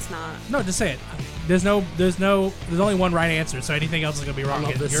 Then maybe it's not. No, just say it. There's only one right answer, so anything else is gonna be wrong. I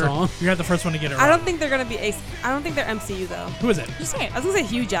love this you're, song. You're not the first one to get it wrong. I don't think they're gonna be I don't think they're MCU though. Who is it? Just say it. I was gonna say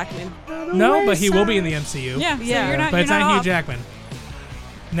Hugh Jackman. No, but he will be in the MCU. Yeah, so Yeah. you're not, But you're it's not Hugh off. Jackman.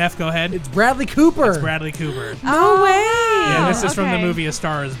 Neff, go ahead. It's Bradley Cooper. It's Bradley Cooper. No way. Yeah, this is from the okay. movie A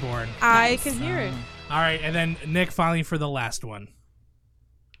Star Is Born. I can hear it. All right, and then Nick finally for the last one.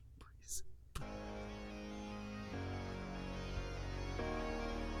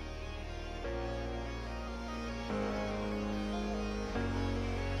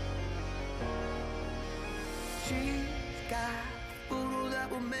 She's got photo that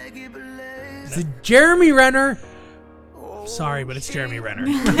will make you believe. It's Jeremy Renner. Sorry, but it's Jeremy Renner.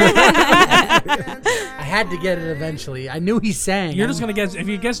 I had to get it eventually. I knew he sang. You're just gonna guess if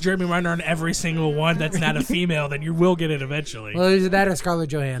you guess Jeremy Renner on every single one that's not a female, then you will get it eventually. Well, either that or Scarlett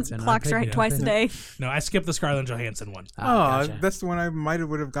Johansson. Clock's right twice a day. No, I skipped the Scarlett Johansson one. Oh, gotcha. that's the one I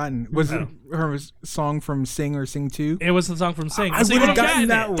would have gotten. Was it her song from Sing or Sing 2? It was the song from Sing. I So you would've would've gotten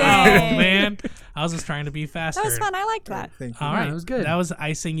that it. one. Dang. Oh man, I was just trying to be faster. That was fun. I liked that. Thank you. All right, it was good. That was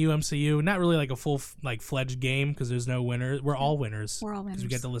I Sing You MCU. Not really like a full fledged game because there's no winners. We're all winners. We're all 'Cause we winners.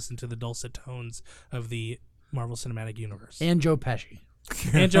 get to listen to the dulcet tones of the Marvel Cinematic Universe. And Joe Pesci.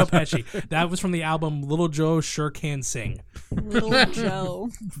 And Joe Pesci. That was from the album Little Joe Sure Can Sing. Little Joe.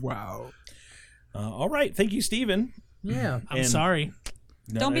 Wow. All right. Thank you, Steven. Yeah. I'm And- sorry.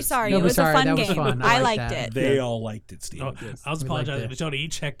 No, Don't be that's- sorry. Don't It be was sorry. a fun That was game. fun. I I liked liked that. it. They all liked it, Steven. Oh, I was We liked apologizing it. to Tony. He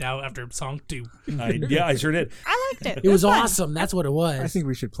checked out after song 2. Yeah, I sure did. I liked it. It was fun. awesome. That's what it was. I think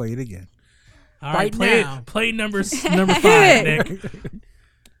we should play it again. All right, Right now. play number 5, Nick.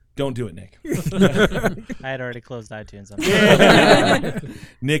 Don't do it, Nick. I had already closed iTunes.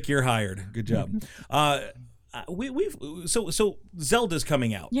 Nick, you're hired. Good job. So Zelda's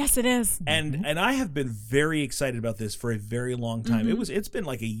coming out. Yes, it is. And I have been very excited about this for a very long time. Mm-hmm. It's been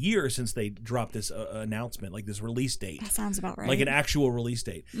like a year since they dropped this announcement, like this release date. That sounds about right. Like an actual release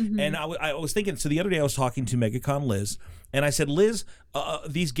date. Mm-hmm. And I was thinking, so the other day I was talking to MegaCon Liz, and I said, Liz,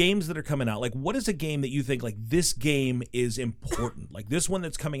 these games that are coming out, like what is a game that you think like this game is important? Like this one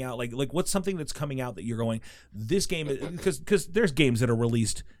that's coming out, like what's something that's coming out that you're going, this game, because there's games that are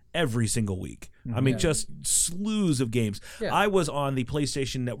released every single week. I mean, just slews of games. Yeah. I was on the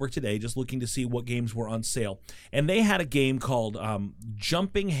PlayStation Network today just looking to see what games were on sale. And they had a game called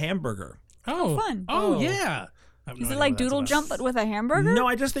Jumping Hamburger. Oh, fun. Oh, yeah. Is it like Doodle Jump but with a hamburger? No,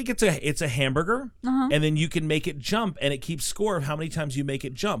 I just think it's a hamburger, Uh-huh. and then you can make it jump, and it keeps score of how many times you make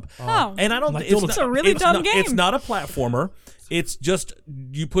it jump. Oh. And I don't. Like It's Doodle not, Jump. It's a really dumb game. It's not a platformer. It's just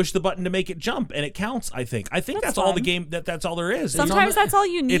you push the button to make it jump, and it counts. I think that's all the fun. game. That's all there is. Sometimes that's all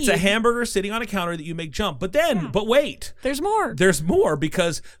you need. It's a hamburger sitting on a counter that you make jump. But then, but wait, there's more. There's more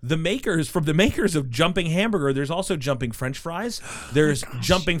because the makers of jumping hamburger, there's also jumping French fries. There's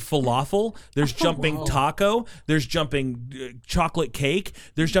jumping falafel. There's jumping taco. There's jumping chocolate cake.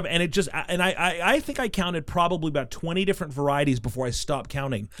 There's jumping, and it just and I think I counted probably about 20 different varieties before I stopped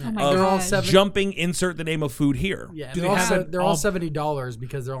counting. Oh my They're all God. Jumping. Insert the name of food here. Yeah, they're all $70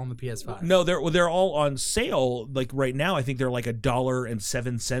 because they're all on the PS5. No, they're all on sale. Like right now, I think they're like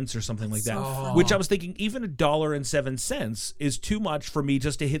 $1.07 or something like that. Oh. Which I was thinking, even $1.07 is too much for me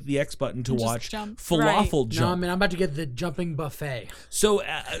just to hit the X button to watch falafel jump. No, I mean I'm about to get the jumping buffet. So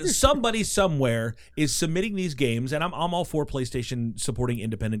somebody somewhere is submitting these games, and I'm all for PlayStation supporting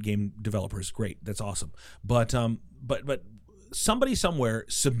independent game developers. Great, that's awesome. But somebody somewhere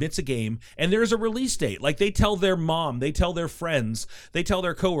submits a game and there's a release date. Like they tell their mom, they tell their friends, they tell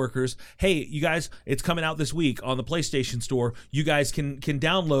their coworkers, hey, you guys, it's coming out this week on the PlayStation Store. You guys can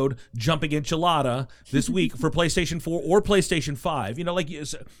download Jumping Enchilada this week for PlayStation 4 or PlayStation 5. You know, like,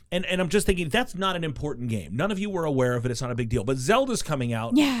 and I'm just thinking that's not an important game. None of you were aware of it. It's not a big deal. But Zelda's coming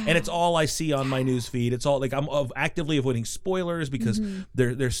out, and it's all I see on my news feed. It's all like I'm actively avoiding spoilers because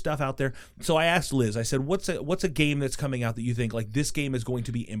there's stuff out there. So I asked Liz, I said, what's a game that's coming out that you think like this game is going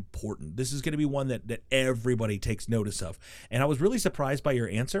to be important? This is going to be one that everybody takes notice of. And I was really surprised by your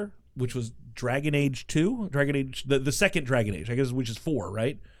answer, which was Dragon Age 2, the second Dragon Age, I guess, which is 4,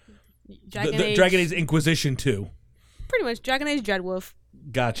 right? Dragon Age Inquisition 2. Pretty much Dragon Age Dreadwolf.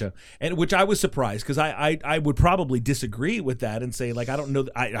 Gotcha. And which I was surprised because I would probably disagree with that and say, like, I don't know.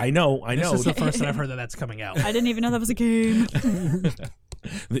 I know. This is the first that I've heard that's coming out. I didn't even know that was a game.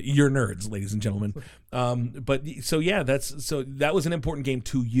 You're nerds, ladies and gentlemen. But so yeah, that was an important game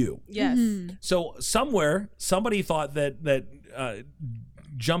to you. Yes. So somebody thought that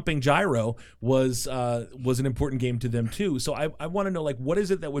Jumping Gyro was an important game to them too. So I want to know, like, what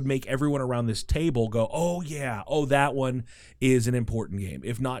is it that would make everyone around this table go, oh yeah, that one is an important game,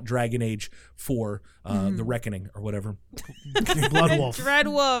 if not Dragon Age 4, The Reckoning or whatever. Dreadwolf.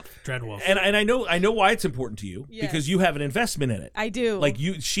 And I know why it's important to you, because you have an investment in it. I do. Like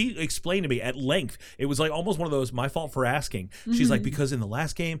she explained to me at length. It was like almost one of those, my fault for asking. She's like, because in the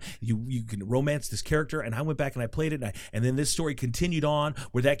last game you can romance this character, and I went back and I played it, and then this story continued on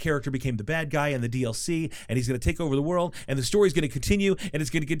where that character became the bad guy in the DLC, and he's going to take over the world, and the story's going to continue, and it's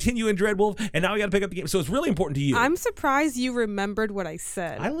going to continue in Dreadwolf, and now I got to pick up the game. So it's really important to you. I'm surprised you remembered what I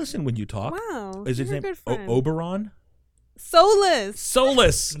said. I listen when you talk. Wow. Is his name Oberon?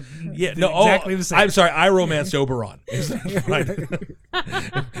 Solus. Yeah, no, exactly the same. I'm sorry, I romanced Oberon. Right.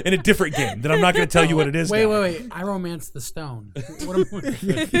 In a different game that I'm not going to tell you what it is. Wait. I romanced the stone.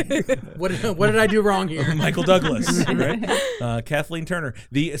 What did I do wrong here? Michael Douglas, right? Kathleen Turner.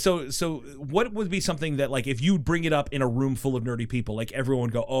 So what would be something that, like, if you bring it up in a room full of nerdy people, like everyone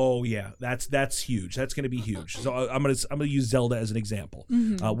would go, oh yeah, that's huge. That's going to be huge. So I'm gonna use Zelda as an example.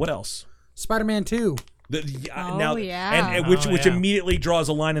 What else? Spider-Man 2. Which immediately draws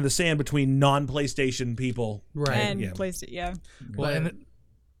a line in the sand between non-PlayStation people, right? And PlayStation, yeah.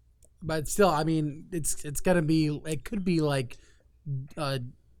 But still, I mean, it's gonna be. It could be like a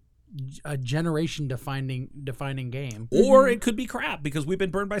generation defining game, or it could be crap because we've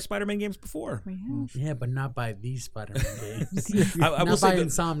been burned by Spider-Man games before. Yeah, but not by these Spider-Man games. I will say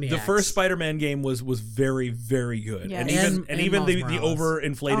Insomniacs. The first Spider-Man game was very, very good, Yeah. and even the Morales.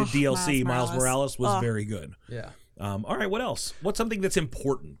 overinflated DLC Miles Morales was very good. Yeah. All right, what else? What's something that's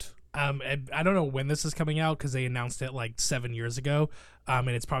important? And I don't know when this is coming out because they announced it like 7 years ago. And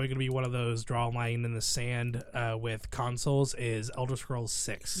it's probably going to be one of those draw a line in the sand with consoles is Elder Scrolls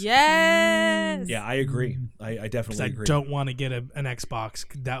 6. Yes. Yeah, I agree. I definitely agree. I don't want to get an Xbox.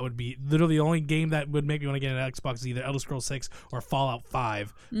 That would be literally the only game that would make me want to get an Xbox is either Elder Scrolls 6 or Fallout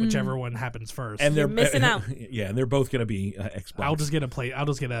 5, whichever one happens first. And You're missing out. Yeah, and they're both going to be Xbox. I'll just get a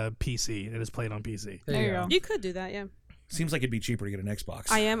PC and just play it on PC. There you go. You could do that, yeah. Seems like it'd be cheaper to get an Xbox.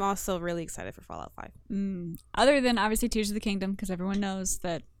 I am also really excited for Fallout 5. Other than obviously Tears of the Kingdom, because everyone knows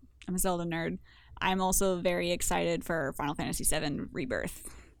that I'm a Zelda nerd, I'm also very excited for Final Fantasy VII Rebirth.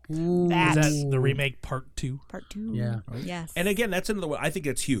 Is that the remake part 2? Part 2. Yeah. Yes. And again, that's another one. I think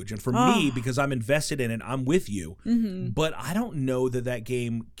it's huge. And for me, because I'm invested in it, I'm with you. But I don't know that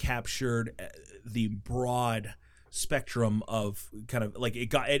game captured the broad spectrum of kind of like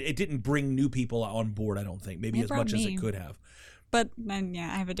it didn't bring new people on board, I don't think, maybe as much as it could have. But then,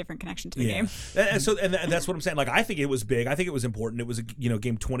 I have a different connection to the game. And so that's what I'm saying. Like, I think it was big. I think it was important. It was a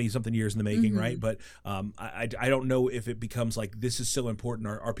game 20 something years in the making, right? But I don't know if it becomes like this is so important.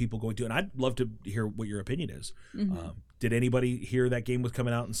 Are people going to? And I'd love to hear what your opinion is. Did anybody hear that game was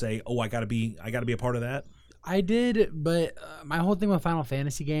coming out and say, "Oh, I gotta be a part of that"? I did, but my whole thing with Final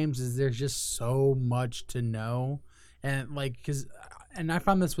Fantasy games is there's just so much to know, and I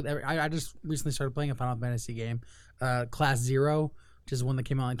found this with I just recently started playing a Final Fantasy game. Class Zero, which is one that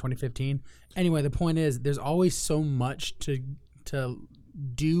came out in 2015. Anyway, the point is there's always so much to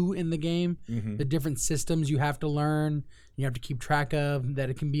do in the game. The different systems you have to learn, you have to keep track of,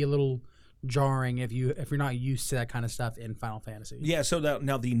 that it can be a little jarring if you're not used to that kind of stuff in Final Fantasy. Yeah, so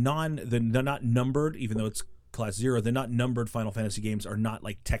now the not numbered, even though it's Class Zero, the not numbered Final Fantasy games are not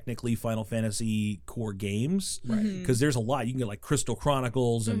like technically Final Fantasy core games, because there's a lot. You can get like Crystal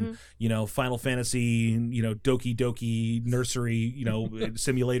Chronicles and Final Fantasy, Doki Doki Nursery,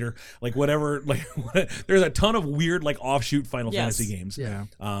 Simulator, like whatever. Like there's a ton of weird like offshoot Final Fantasy games. Yeah.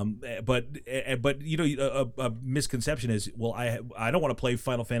 But a misconception is, well, I don't want to play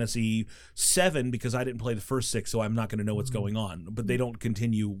Final Fantasy 7 because I didn't play the first 6, so I'm not going to know what's going on. But they don't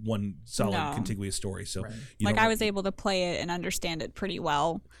continue one solid contiguous story. So. Right. I was able to play it and understand it pretty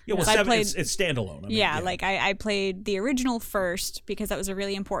well. Yeah, well, 7, it's standalone. I played the original first because that was a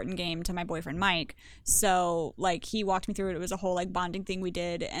really important game to my boyfriend Mike. So he walked me through it. It was a whole bonding thing we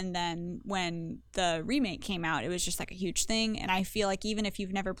did. And then when the remake came out, it was just a huge thing. And I feel like even if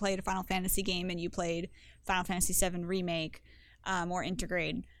you've never played a Final Fantasy game and you played Final Fantasy VII Remake or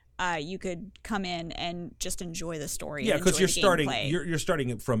Intergrade, you could come in and just enjoy the story. Yeah, because you're starting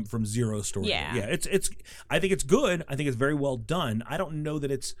it from zero story. Yeah, it's. I think it's good. I think it's very well done. I don't know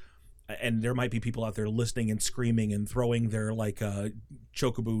that it's. And there might be people out there listening and screaming and throwing their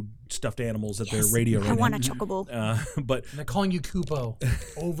chocobo stuffed animals at their radio. I want a chocobo. But they're calling you Kupo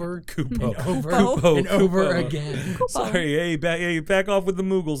over Kupo and over again. Kupo. Sorry, back off with the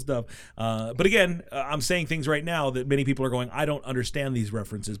Moogle stuff. But again, I'm saying things right now that many people are going, I don't understand these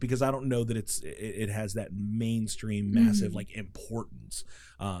references because I don't know that it has that mainstream massive importance.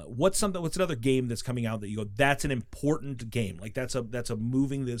 What's another game that's coming out that you go, that's an important game, like that's a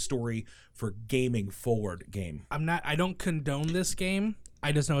moving the story for gaming forward game? I don't condone this game.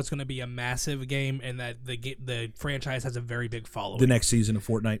 I just know it's going to be a massive game and that the franchise has a very big following. The next season of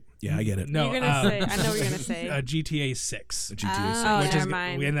Fortnite. Yeah, I get it. No, I know what you're going to say. GTA 6. GTA 6.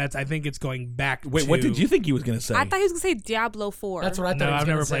 And I think it's going back Wait, what did you think he was going to say? I thought he was going to say Diablo 4. That's what I thought he was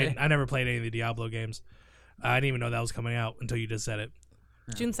going to say. I never played any of the Diablo games. I didn't even know that was coming out until you just said it.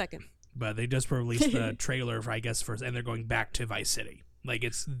 June 2nd. But they just released the trailer for, I guess, and they're going back to Vice City.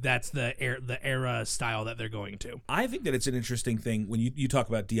 That's the era style that they're going to. I think that it's an interesting thing when you talk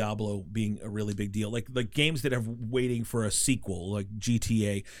about Diablo being a really big deal, like games that are waiting for a sequel, like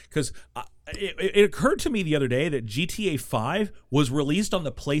GTA, because it occurred to me the other day that GTA 5 was released on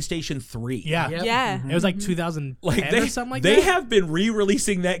the PlayStation 3. Yeah. Yep. Yeah. It was 2010 or something like that. They have been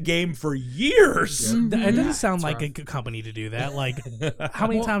re-releasing that game for years. It doesn't sound like a good company to do that. How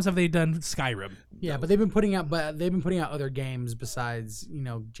many times have they done Skyrim? Yeah, but they've been putting out other games besides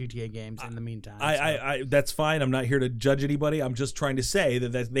GTA games in the meantime. I that's fine. I'm not here to judge anybody. I'm just trying to say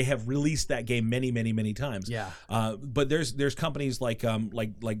that they have released that game many, many, many times. Yeah. But there's companies like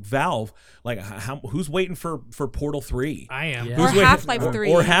Valve. Who's waiting for Portal 3? I am. Yeah. Or Half-Life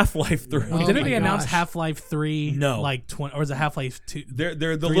 3. Or Half-Life 3. Oh Didn't my they announce gosh. Half-Life 3? No. Or is it Half-Life 2? They're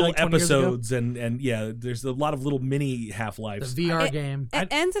the 3, little 20 years ago? episodes and yeah, there's a lot of little mini Half-Lives. The VR game. It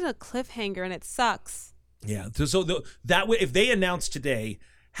ends in a cliffhanger and it sucks. Yeah. So that way, if they announce today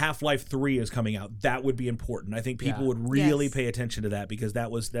Half-Life 3 is coming out, that would be important. I think people would really pay attention to that because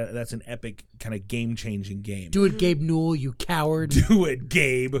that's an epic kind of game-changing game. Do it, Gabe Newell, you coward. Do it,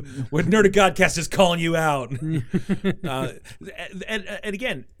 Gabe. When Nerd of Godcast is calling you out. And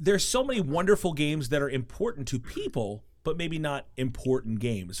again, there's so many wonderful games that are important to people, but maybe not important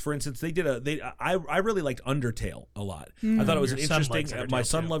games. For instance, I really liked Undertale a lot. I thought it was my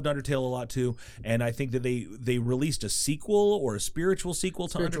son loved Undertale a lot too, and I think that they released a sequel or a spiritual sequel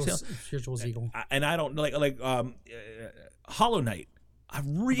to Undertale. Spiritual sequel. And I don't like Hollow Knight. I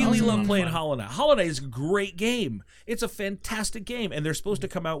really love playing Hollow Knight. Hollow Knight is a great game. It's a fantastic game, and they're supposed to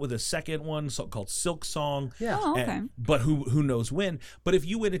come out with a second one called Silk Song. Yeah. Oh, okay. But who knows when? But if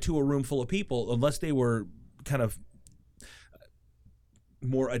you went into a room full of people, unless they were kind of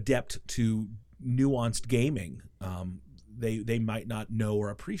more adept to nuanced gaming, they might not know or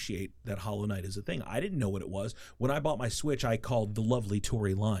appreciate that Hollow Knight is a thing. I didn't know what it was. When I bought my Switch, I called the lovely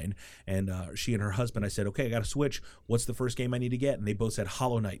Tori Line, and she and her husband, I said, okay, I got a Switch. What's the first game I need to get? And they both said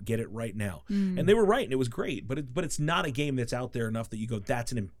Hollow Knight. Get it right now. And they were right, and it was great. But it's not a game that's out there enough that you go,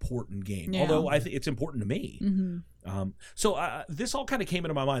 that's an important game. Yeah. Although I think it's important to me. So this all kind of came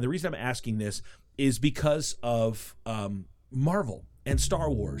into my mind. The reason I'm asking this is because of Marvel and Star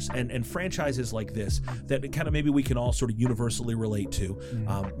Wars and franchises like this that kind of maybe we can all sort of universally relate to.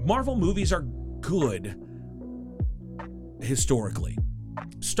 Marvel movies are good historically.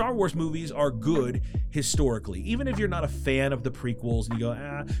 Star Wars movies are good historically. Even if you're not a fan of the prequels and you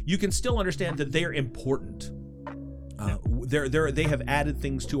go, you can still understand that they're important. They have added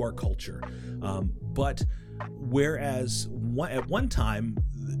things to our culture. But whereas at one time,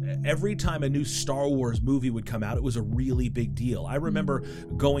 every time a new Star Wars movie would come out, it was a really big deal. I remember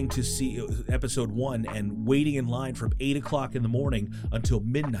going to see episode 1 and waiting in line from 8 o'clock in the morning until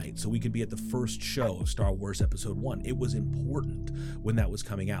midnight so we could be at the first show of Star Wars episode 1. It was important when that was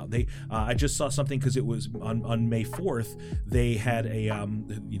coming out. I just saw something because it was on May 4th. They had a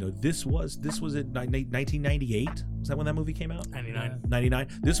this was in 1998. Was that when that movie came out? 99.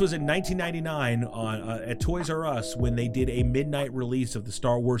 This was in 1999 at Toys R Us when they did a midnight release of the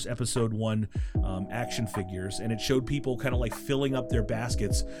Star Wars Episode 1 action figures, and it showed people kind of like filling up their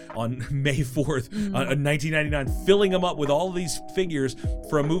baskets on May 4th, 1999, filling them up with all these figures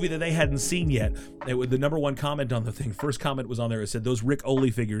for a movie that they hadn't seen yet. The number one comment on the thing, first comment was on there, it said, those Rick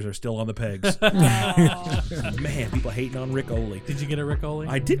Oley figures are still on the pegs. Man, people hating on Rick Oley. Did you get a Rick Oley?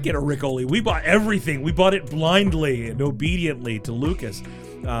 I did get a Rick Oley. We bought everything. We bought it blindly and obediently to Lucas.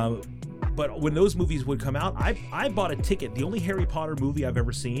 But when those movies would come out, I bought a ticket. The only Harry Potter movie I've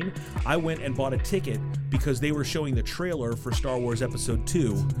ever seen, I went and bought a ticket because they were showing the trailer for Star Wars Episode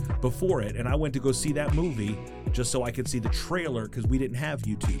 2 before it, and I went to go see that movie just so I could see the trailer because we didn't have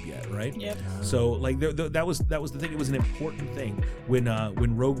YouTube yet, right? Yep. So like that was the thing. It was an important thing when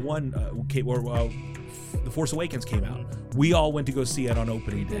Rogue One came, or The Force Awakens came out. We all went to go see it on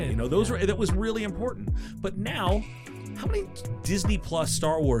opening day. That was really important. But now, how many Disney Plus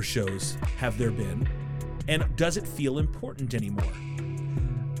Star Wars shows have there been? And does it feel important anymore?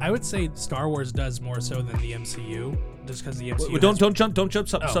 I would say Star Wars does more so than the MCU, just because the MCU. Don't jump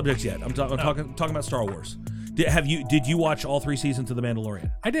subjects yet. I'm talking about Star Wars. Did you watch all 3 seasons of The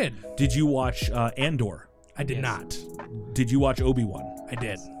Mandalorian? I did. Did you watch Andor? I did not. Did you watch Obi-Wan? I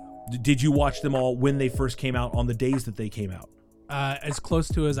did. Did you watch them all when they first came out, on the days that they came out? As close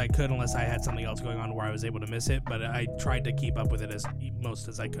to as I could, unless I had something else going on where I was able to miss it, but I tried to keep up with it as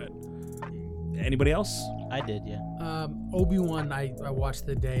I could. Anybody else? I did, yeah. Obi-Wan, I watched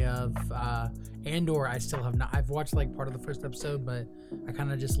the day of. Andor, I still have not. I've watched like part of the first episode, but I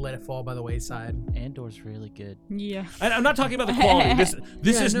kind of just let it fall by the wayside. Andor's really good. Yeah. And I'm not talking about the quality.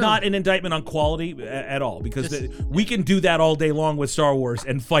 This is not an indictment on quality at all, because we can do that all day long with Star Wars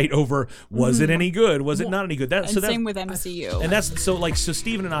and fight over, was it any good? Was it not any good? Same with MCU. And so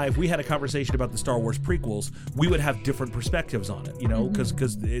Steven and I, if we had a conversation about the Star Wars prequels, we would have different perspectives on it, because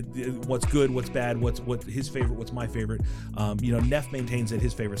what's good, what's bad, what's his favorite, what's my favorite. Neff maintains that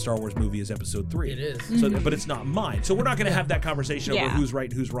his favorite Star Wars movie is Episode 3. It is. So, but it's not mine. So we're not going to have that conversation over who's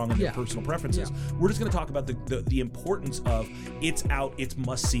right, who's wrong, and their personal preferences. We're just going to talk about the importance of it's out, it's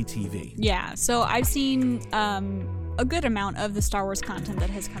must-see TV. Yeah, so I've seen a good amount of the Star Wars content that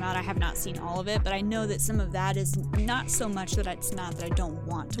has come out. I have not seen all of it, but I know that some of that is not so much that it's not that I don't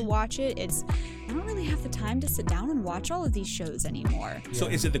want to watch it. It's I don't really have the time to sit down and watch all of these shows anymore. So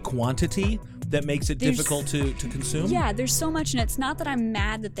is it the quantity that makes it difficult to consume? Yeah, there's so much, and it's not that I'm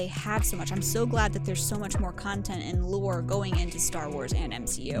mad that they have so much. I'm so glad that there's so much more content and lore going into Star Wars and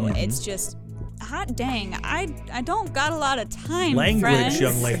MCU. Mm-hmm. It's just hot dang, I don't got a lot of time. Language, friends.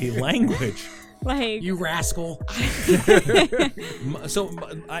 young lady, language. Like, you rascal. So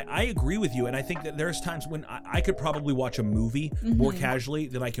I agree with you, and I think that there's times when I could probably watch a movie more casually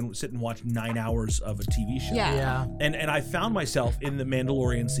than I can sit and watch 9 hours of a TV show. Yeah. And I found myself in The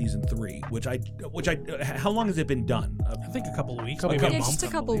Mandalorian season 3, which I how long has it been done? I think a couple of weeks. Just a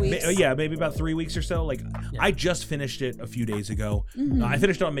couple weeks. Yeah, maybe about 3 weeks or so. I just finished it a few days ago. I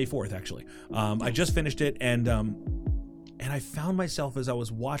finished it on May 4th, actually. I just finished it, and I found myself as I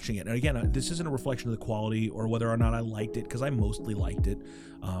was watching it, and again, this isn't a reflection of the quality or whether or not I liked it, because I mostly liked it.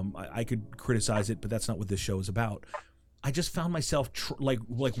 I could criticize it, but that's not what this show is about. I just found myself like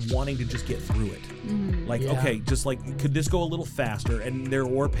wanting to just get through it. Okay, just could this go a little faster? And there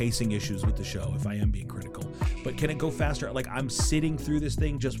were pacing issues with the show, if I am being critical. But can it go faster? I'm sitting through this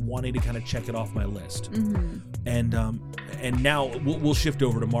thing just wanting to kind of check it off my list. And now we'll shift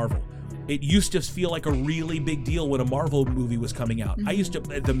over to Marvel. It used to feel like a really big deal when a Marvel movie was coming out. I used to,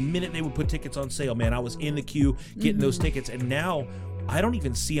 the minute they would put tickets on sale, man, I was in the queue getting those tickets, and now I don't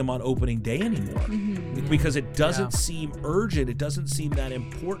even see them on opening day anymore because it doesn't seem urgent. It doesn't seem that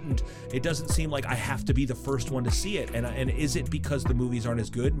important. It doesn't seem like I have to be the first one to see it. And is it because the movies aren't as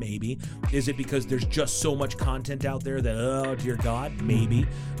good? Maybe. Is it because there's just so much content out there that, oh dear God, maybe.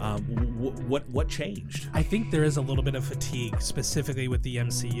 What changed? I think there is a little bit of fatigue specifically with the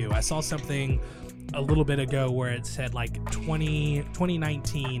MCU. I saw something a little bit ago where it said like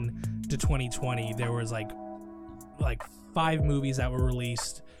 2019 to 2020 there was like 5 movies that were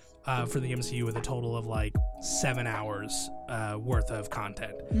released for the MCU with a total of like 7 hours worth of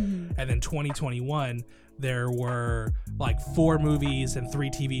content. And then 2021 there were like 4 movies and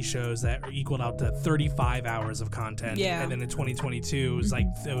 3 TV shows that equaled out to 35 hours of content. And then in 2022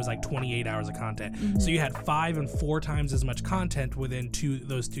 it was like 28 hours of content. So you had 5 and 4 times as much content within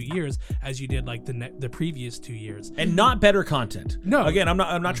those 2 years as you did like the previous 2 years. And not better content. No. Again, I'm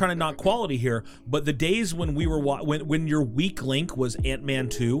not trying to knock quality here, but the days when we were when your weak link was Ant-Man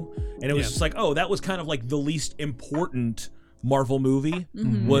 2, and it was just like, oh, that was kind of like the least important Marvel movie.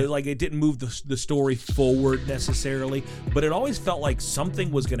 Was like, it didn't move the story forward necessarily, but it always felt like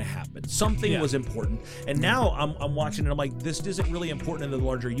something was going to happen. Something was important. And now I'm watching and I'm like, this isn't really important in the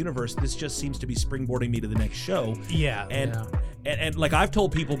larger universe. This just seems to be springboarding me to the next show. And like I've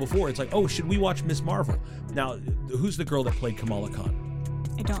told people before, it's like, oh, should we watch Miss Marvel? Now, who's the girl that played Kamala Khan?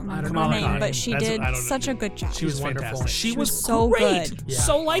 I don't remember her name, but she did such a good job. She was wonderful. She was so great, good.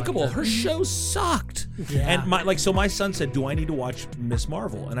 so likable. Her show sucked. And my son said, "Do I need to watch Miss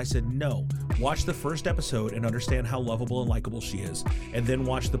Marvel?" And I said, "No. Watch the first episode and understand how lovable and likable she is, and then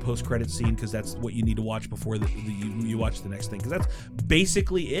watch the post-credit scene because that's what you need to watch before you watch the next thing. Because that's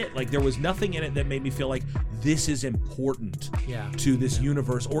basically it. Like there was nothing in it that made me feel like this is important to this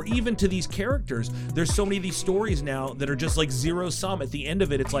universe or even to these characters. There's so many of these stories now that are just like zero sum. At the end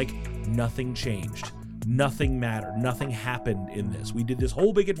of it, it's like nothing changed. Nothing mattered. Nothing happened in this. We did this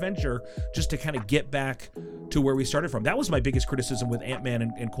whole big adventure just to kind of get back to where we started from. That was my biggest criticism with Ant-Man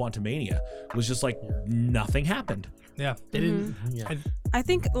and Quantumania. Was just like nothing happened. Yeah. They didn't. I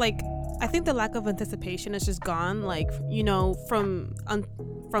think the lack of anticipation is just gone. Like, you know, from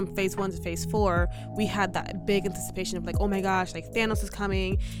phase 1 to phase 4, we had that big anticipation of like, oh my gosh, like Thanos is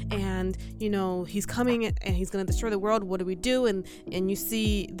coming, and you know he's coming and he's gonna destroy the world. What do we do? And you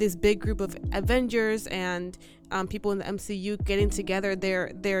see this big group of Avengers and people in the MCU getting together.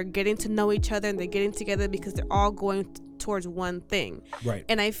 They're getting to know each other, and they're getting together because they're all going towards one thing. Right.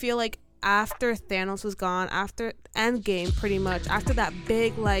 And I feel like after Thanos was gone, after Endgame, pretty much after that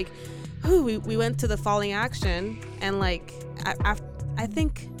big like, we went to the falling action, and like I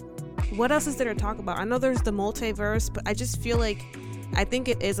think, what else is there to talk about? I know there's the multiverse, but I just feel like I think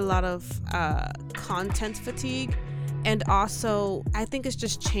it is a lot of content fatigue, and also I think it's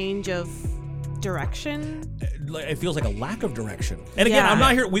just change of direction. It feels like a lack of direction. And again, I'm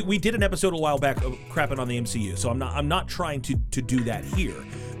not here. We did an episode a while back of crapping on the MCU, so I'm not trying to do that here.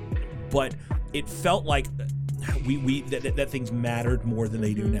 But it felt like that things mattered more than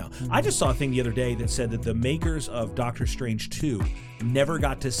they do now. I just saw a thing the other day that said that the makers of Doctor Strange 2 never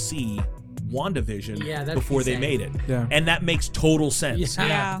got to see WandaVision before they made it. And that makes total sense.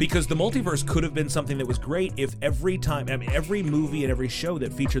 Because the multiverse could have been something that was great if every movie and every show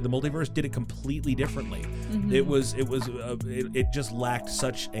that featured the multiverse did it completely differently. It just lacked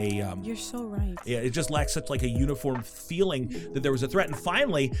such a you're so right. Yeah, it just lacked such like a uniform feeling that there was a threat. And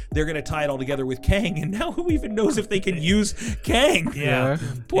finally they're going to tie it all together with Kang, and now who even knows if they can use Kang?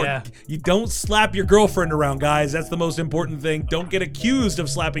 You don't slap your girlfriend around, guys. That's the most important thing. Don't get accused of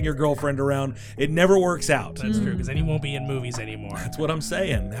slapping your girlfriend around. It never works out. That's true, because then he won't be in movies anymore. That's what I'm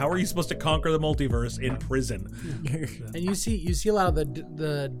saying. How are you supposed to conquer the multiverse in prison? And you see a lot of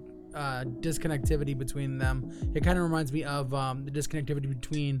the disconnectivity between them. It kind of reminds me of the disconnectivity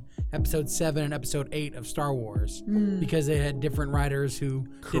between episode 7 and episode 8 of Star Wars, because they had different writers who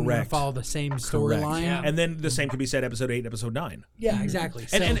didn't follow the same storyline. And then the same could be said episode 8 and episode 9. Yeah, exactly.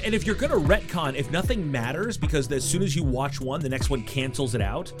 And if you're going to retcon, if nothing matters, because as soon as you watch one, the next one cancels it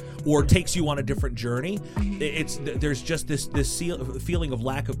out or takes you on a different journey, there's just this feeling of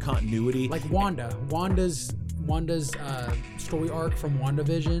lack of continuity. Like Wanda's story arc from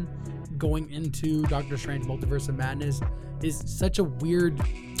WandaVision going into Doctor Strange Multiverse of Madness is such a weird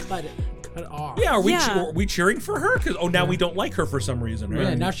cut off. Yeah, are we cheering for her? Because now we don't like her for some reason, right?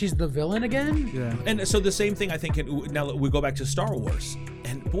 Yeah, now she's the villain again. Yeah. And so the same thing, I think, now that we go back to Star Wars,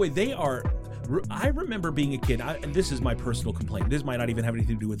 and boy, they are I remember being a kid, and this is my personal complaint. This might not even have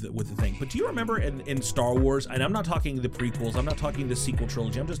anything to do with the thing. But do you remember in Star Wars, and I'm not talking the prequels, I'm not talking the sequel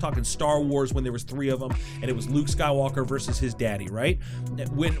trilogy, I'm just talking Star Wars when there was 3 of them, and it was Luke Skywalker versus his daddy, right?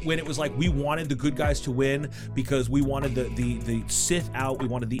 When it was like we wanted the good guys to win because we wanted the Sith out, we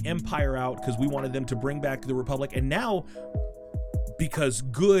wanted the Empire out because we wanted them to bring back the Republic. And now, because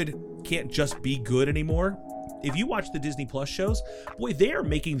good can't just be good anymore, if you watch the Disney Plus shows, boy, they are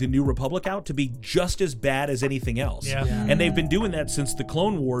making the New Republic out to be just as bad as anything else. Yeah. And they've been doing that since the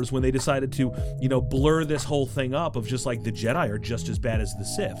Clone Wars, when they decided to, blur this whole thing up of just like the Jedi are just as bad as the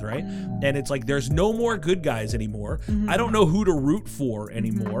Sith, right? And it's like there's no more good guys anymore. I don't know who to root for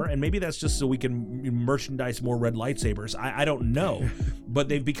anymore, and maybe that's just so we can merchandise more red lightsabers. I don't know, but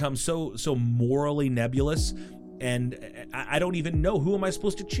they've become so morally nebulous. And I don't even know who am I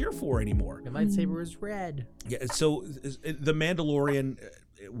supposed to cheer for anymore. The lightsaber is red. Yeah, so The Mandalorian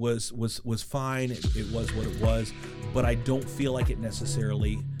was fine. It was what it was, but I don't feel like it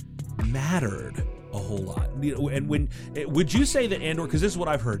necessarily mattered a whole lot. And would you say that Andor? Because this is what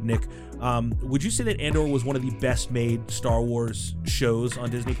I've heard, Nick. Would you say that Andor was one of the best made Star Wars shows on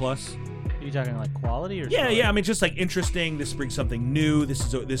Disney Plus? Are you talking like quality or? Yeah, story? yeah. I mean, just like interesting. This brings something new.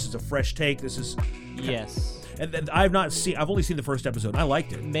 This is a fresh take. This is yes. And I've only seen the first episode. And I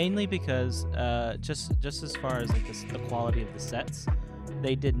liked it mainly because just as far as like the quality of the sets,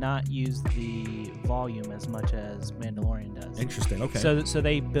 they did not use the volume as much as Mandalorian does. Interesting. Okay. So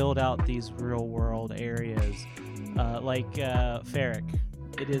they build out these real world areas, like Ferric.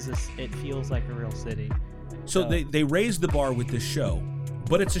 It feels like a real city. So they raised the bar with this show.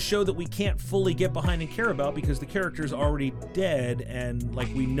 But it's a show that we can't fully get behind and care about because the character's already dead and like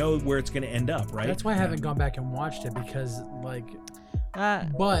we know where it's going to end up, right? That's why I haven't gone back and watched it because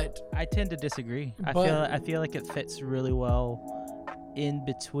but I tend to disagree. I feel like it fits really well in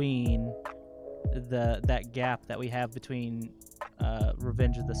between that gap that we have between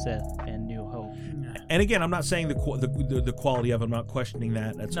Revenge of the Sith and New Hope. And again, I'm not saying the quality of it. I'm not questioning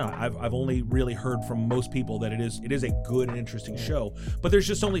that. That's not. I've only really heard from most people that it is a good and interesting show. But there's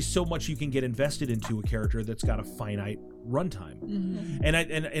just only so much you can get invested into a character that's got a finite runtime.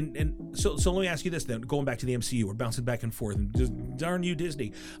 And so let me ask you this then. Going back to the MCU, we're bouncing back and forth, and just darn you,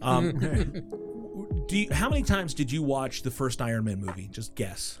 Disney. How many times did you watch the first Iron Man movie? Just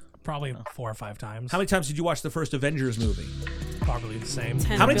guess. Probably 4 or 5 times. How many times did you watch the first Avengers movie? Probably the same.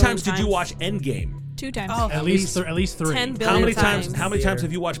 How many times did you watch Endgame? 2 times. Oh, at least 3. 10 billion times. How many times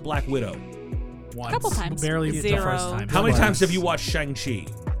have you watched Black Widow? Once. A couple times. Barely 0. the first time. How many times have you watched Shang-Chi?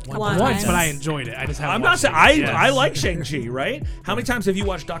 Once. But I enjoyed it. I just haven't. I'm not saying watched it. I like Shang-Chi, right? How many times have you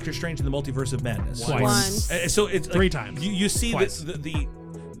watched Doctor Strange in the Multiverse of Madness? Once. So it's 3 times. You see Twice.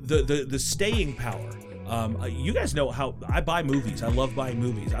 the staying power. You guys know how I buy movies. I love buying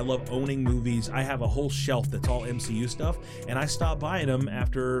movies. I love owning movies. I have a whole shelf that's all MCU stuff, and I stopped buying them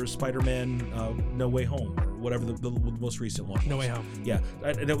after Spider-Man No Way Home, or whatever the most recent one was. No Way Home. Yeah,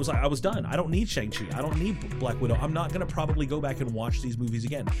 and it was like I was done. I don't need Shang-Chi. I don't need Black Widow. I'm not going to probably go back and watch these movies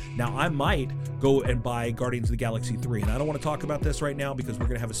again. Now, I might go and buy Guardians of the Galaxy 3, and I don't want to talk about this right now because we're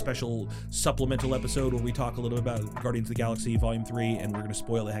going to have a special supplemental episode where we talk a little bit about Guardians of the Galaxy Volume 3, and we're going to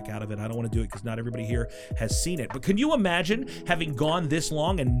spoil the heck out of it. I don't want to do it because not everybody here has seen it. But can you imagine having gone this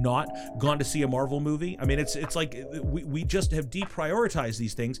long and not gone to see a Marvel movie? I mean, it's like we just have deprioritized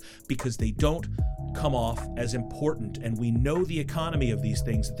these things because they don't come off as important, and we know the economy of these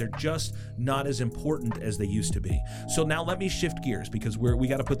things, that they're just not as important as they used to be. So now let me shift gears because we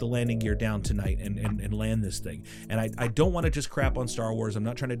got to put the landing gear down tonight and land this thing. And I don't want to just crap on Star Wars. I'm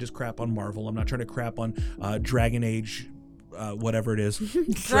not trying to just crap on Marvel. I'm not trying to crap on Dragon Age, whatever it is.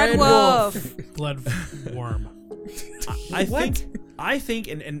 Dread Wolf. Blood worm. I think,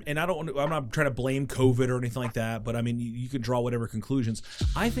 and I don't. I'm not trying to blame COVID or anything like that, but I mean, you can draw whatever conclusions.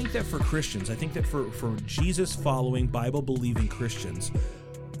 I think that for Christians, I think that for Jesus following, Bible believing Christians,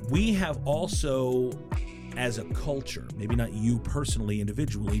 we have also, as a culture, maybe not you personally,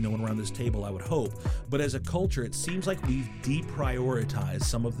 individually, no one around this table, I would hope, but as a culture, it seems like we've deprioritized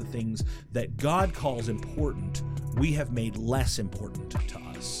some of the things that God calls important. We have made less important to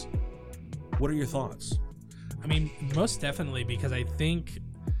us. What are your thoughts? I mean, most definitely, because I think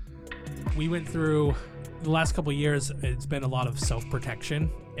we went through the last couple of years, it's been a lot of self-protection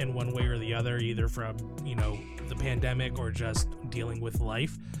in one way or the other, either from, the pandemic or just dealing with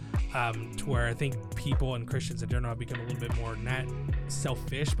life, to where I think people and Christians in general have become a little bit more, not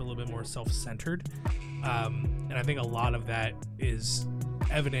selfish, but a little bit more self-centered. And I think a lot of that is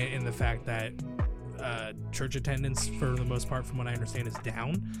evident in the fact that church attendance for the most part, from what I understand, is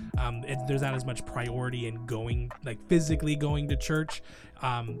down. There's not as much priority in going, like physically going to church.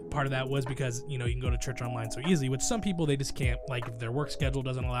 Part of that was because, you can go to church online so easily, which some people, they just can't, like if their work schedule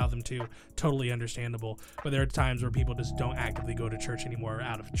doesn't allow them to. Totally understandable. But there are times where people just don't actively go to church anymore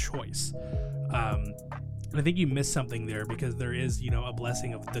out of choice. And I think you missed something there, because there is, a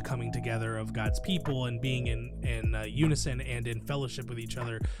blessing of the coming together of God's people and being in unison and in fellowship with each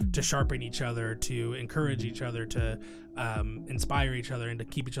other, to sharpen each other, to encourage each other, to inspire each other, and to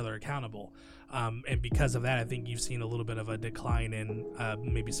keep each other accountable. And because of that, I think you've seen a little bit of a decline in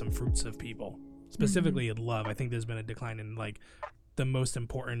maybe some fruits of people, specifically in love. I think there's been a decline in like the most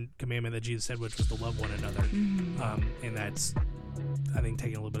important commandment that Jesus said, which was to love one another. And that's, I think,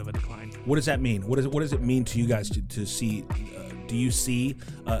 taking a little bit of a decline. What does that mean? What does it mean to you guys to see? Do you see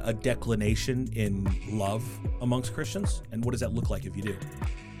a declination in love amongst Christians? And what does that look like if you do?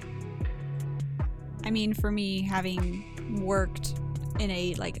 I mean, for me, having worked in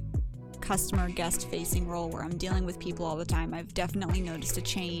a customer guest facing role where I'm dealing with people all the time, I've definitely noticed a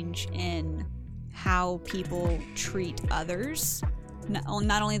change in how people treat others.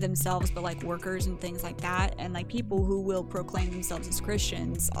 Not only themselves, but like workers and things like that. And like people who will proclaim themselves as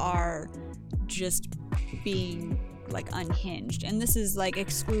Christians are just being like unhinged. And this is like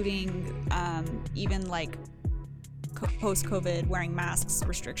excluding even like post-COVID wearing masks,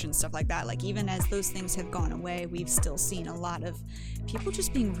 restrictions, stuff like that. Like even as those things have gone away, we've still seen a lot of people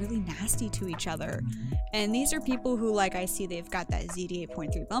just being really nasty to each other. And these are people who, like, I see they've got that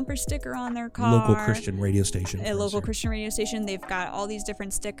ZD8.3 bumper sticker on their car. Local Christian radio station. A local Christian radio station. They've got all these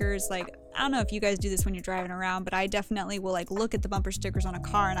different stickers. Like, I don't know if you guys do this when you're driving around, but I definitely will like look at the bumper stickers on a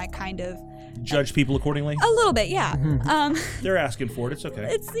car and I kind of judge people accordingly. A little bit, yeah. They're asking for it. It's okay.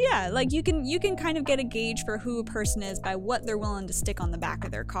 It's like you can kind of get a gauge for who a person is by what they're willing to stick on the back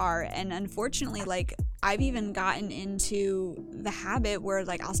of their car. And unfortunately, like I've even gotten into the habit where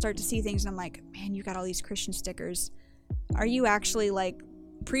like I'll start to see things and I'm like, man, you got all these Christian stickers. Are you actually like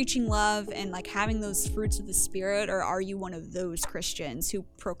preaching love and like having those fruits of the Spirit, or are you one of those Christians who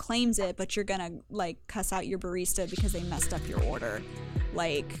proclaims it, but you're gonna like cuss out your barista because they messed up your order?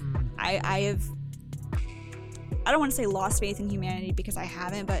 Like I don't want to say lost faith in humanity, because I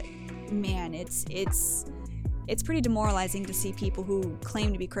haven't, but man, it's pretty demoralizing to see people who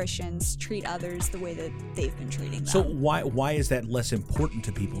claim to be Christians treat others the way that they've been treating them. So why is that less important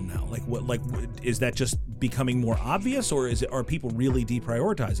to people now? Like is that just becoming more obvious, or are people really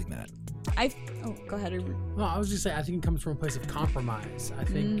deprioritizing that? Go ahead. Well, I was just saying, I think it comes from a place of compromise. I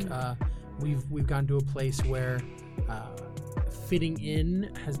think we've gotten to a place where fitting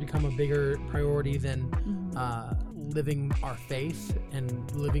in has become a bigger priority than living our faith,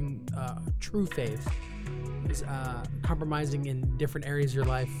 and living true faith is compromising in different areas of your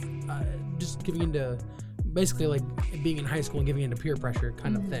life, just giving into basically like being in high school and giving into peer pressure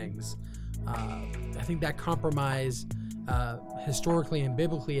kind of things. I think that compromise historically and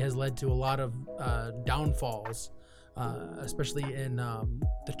biblically has led to a lot of downfalls, especially in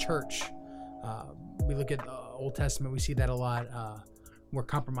the church. We look at the Old Testament, we see that a lot, where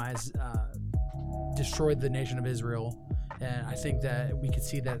compromise destroyed the nation of Israel. And I think that we could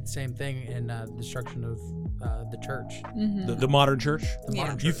see that same thing in the destruction of the church. The modern church? The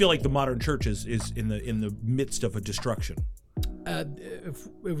modern church. You feel like the modern church is in the midst of a destruction? If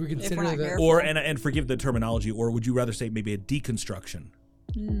we consider that, and forgive the terminology, or would you rather say maybe a deconstruction?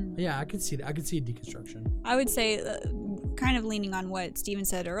 Yeah, I could see that. I could see a deconstruction. I would say, kind of leaning on what Steven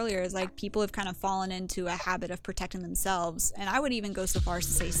said earlier, is like people have kind of fallen into a habit of protecting themselves, and I would even go so far as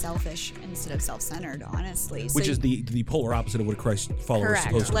to say selfish instead of self-centered, honestly. Which is the polar opposite of what Christ followers are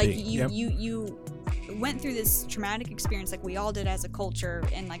supposed to like be. You went through this traumatic experience like we all did as a culture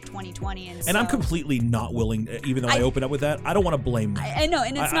in like 2020, and I'm completely not willing, even though I open up with that, I don't want to blame them. I know,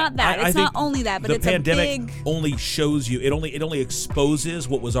 and it's not that. It's not only that, but the it's pandemic a big only shows you, it only exposes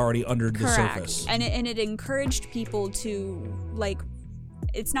what was already under the surface. And it encouraged people to, like,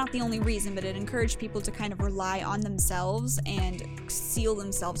 it's not the only reason, but it encouraged people to kind of rely on themselves and seal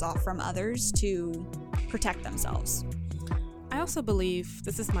themselves off from others to protect themselves. I also believe,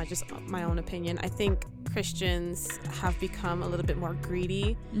 this is just my own opinion, I think Christians have become a little bit more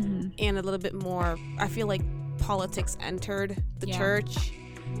greedy and a little bit more, I feel like politics entered the church.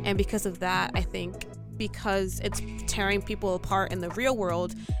 And because of that, I think because it's tearing people apart in the real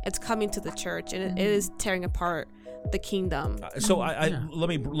world, it's coming to the church, and it is tearing apart the kingdom. So let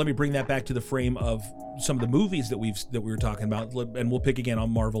me bring that back to the frame of some of the movies that we were talking about, and we'll pick again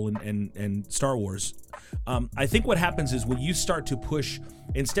on Marvel and Star Wars. I think what happens is when you start to push,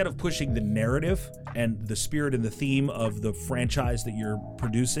 instead of pushing the narrative and the spirit and the theme of the franchise that you're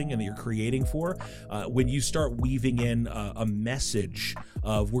producing and that you're creating for, when you start weaving in a message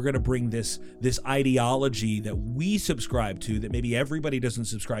of, we're going to bring this ideology that we subscribe to that maybe everybody doesn't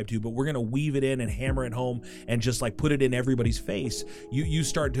subscribe to, but we're going to weave it in and hammer it home and just like put it in everybody's face, you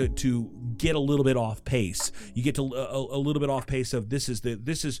start to get a little bit off pace. You get to a little bit off pace of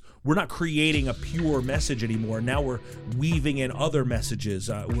we're not creating a pure message anymore. Now we're weaving in other messages.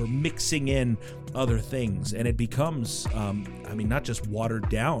 We're mixing in other things, and it becomes, not just watered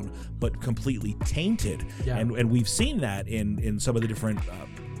down, but completely tainted. Yeah. And we've seen that in some of the different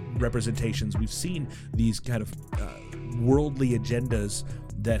representations. We've seen these kind of worldly agendas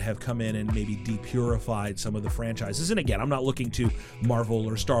that have come in and maybe depurified some of the franchises. And again, I'm not looking to Marvel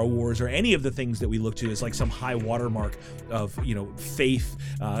or Star Wars or any of the things that we look to as like some high watermark of, faith.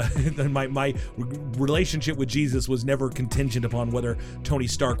 My relationship with Jesus was never contingent upon whether Tony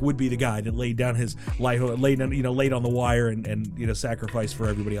Stark would be the guy that laid down his life, laid on the wire and sacrificed for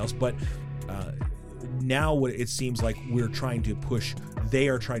everybody else. But now what it seems like they are trying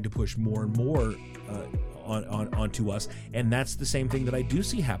to push more and more onto us, and that's the same thing that I do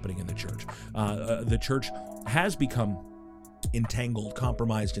see happening in the church. The church has become entangled,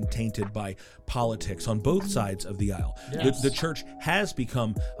 compromised, and tainted by politics on both sides of the aisle. Yes. The church has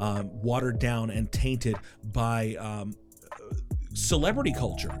become watered down and tainted by celebrity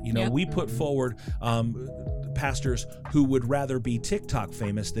culture. We put forward pastors who would rather be TikTok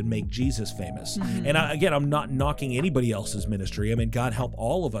famous than make Jesus famous. Mm-hmm. And I'm not knocking anybody else's ministry. I mean, God help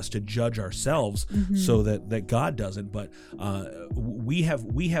all of us to judge ourselves so that God doesn't. But we have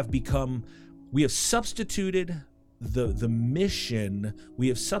substituted the mission. We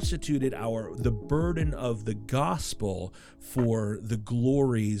have substituted the burden of the gospel for the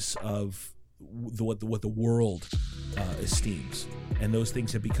glories of what the world esteems, and those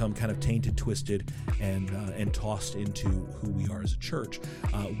things have become kind of tainted, twisted, and tossed into who we are as a church.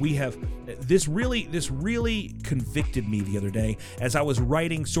 We have this really convicted me the other day as I was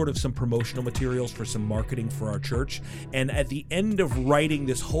writing sort of some promotional materials for some marketing for our church, and at the end of writing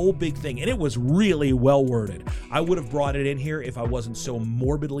this whole big thing, and it was really well worded. I would have brought it in here if I wasn't so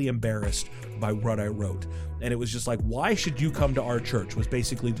morbidly embarrassed by what I wrote. And it was just like, why should you come to our church was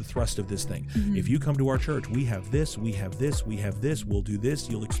basically the thrust of this thing. Mm-hmm. If you come to our church, we have this, we have this, we have this, we'll do this,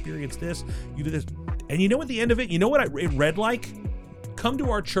 you'll experience this, you do this. And you know at the end of it, you know what it read like? Come to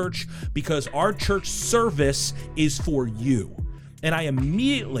our church because our church service is for you. And I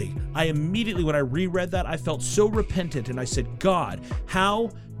immediately, when I reread that, I felt so repentant, and I said, God, how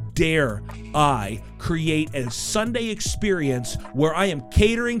dare I create a Sunday experience where I am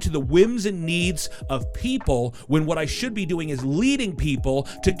catering to the whims and needs of people when what I should be doing is leading people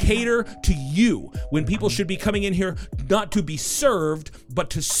to cater to you, when people should be coming in here not to be served, but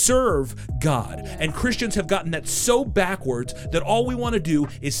to serve God. And Christians have gotten that so backwards that all we want to do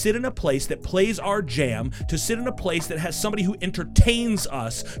is sit in a place that plays our jam, to sit in a place that has somebody who entertains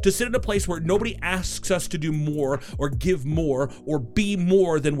us, to sit in a place where nobody asks us to do more or give more or be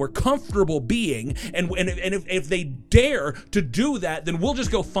more than we're comfortable being. And if they dare to do that, then we'll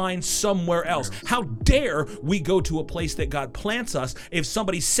just go find somewhere else. How dare we go to a place that God plants us if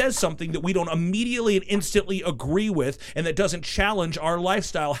somebody says something that we don't immediately and instantly agree with and that doesn't challenge our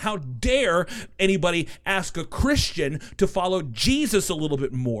lifestyle? How dare anybody ask a Christian to follow Jesus a little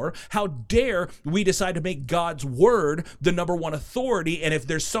bit more? How dare we decide to make God's word the number one authority, and if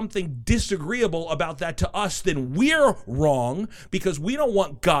there's something disagreeable about that to us, then we're wrong, because we don't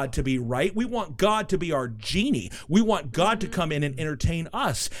want God to be right. We want God to be our genie. We want God to come in and entertain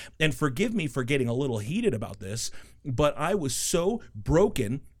us. And forgive me for getting a little heated about this, but I was so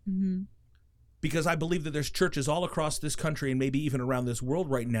broken because I believe that there's churches all across this country and maybe even around this world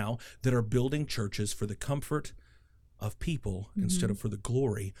right now that are building churches for the comfort of people instead of for the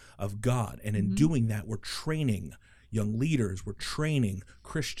glory of God. And in doing that, we're training young leaders, we're training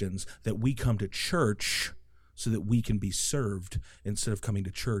Christians that we come to church so that we can be served instead of coming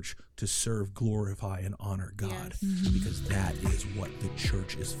to church to serve, glorify, and honor God. Yes. Because that is what the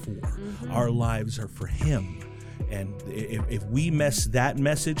church is for. Our lives are for Him. And if we mess that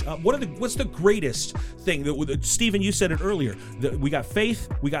message up, what's the greatest thing? Stephen, you said it earlier. We got faith,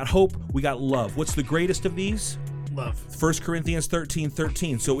 we got hope, we got love. What's the greatest of these? Love. 1 Corinthians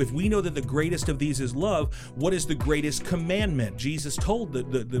 13:13. So if we know that the greatest of these is love, what is the greatest commandment? Jesus told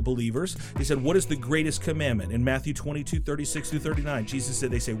the believers, He said, what is the greatest commandment? In Matthew 22:36-39, Jesus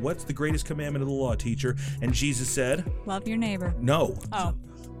said, they say, what's the greatest commandment of the law, teacher? And Jesus said, love your neighbor. No. Oh.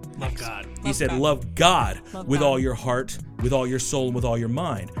 Love God. He said, love God with all your heart, with all your soul, and with all your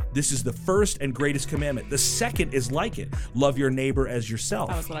mind. This is the first and greatest commandment. The second is like it. Love your neighbor as yourself.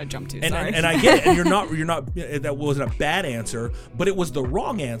 That was what I jumped to. And, Sorry. and I get it. And you're not, that wasn't a bad answer, but it was the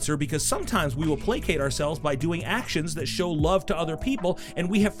wrong answer, because sometimes we will placate ourselves by doing actions that show love to other people, and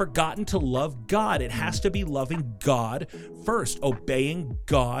we have forgotten to love God. It has to be loving God first, obeying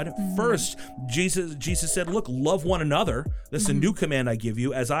God first. Jesus said, look, love one another. That's a new command I give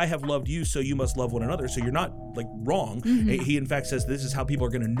you. As I have loved you, so you must love one another. So you're not like wrong. He in fact says this is how people are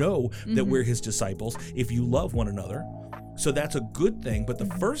going to know that we're his disciples, if you love one another. So that's a good thing. But the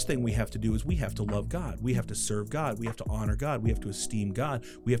first thing we have to do is we have to love God. We have to serve God. We have to honor God. We have to esteem God.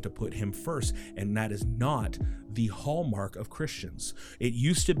 We have to put him first. And that is not the hallmark of Christians. It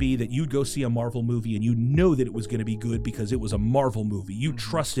used to be that you'd go see a Marvel movie and you know that it was going to be good because it was a Marvel movie. You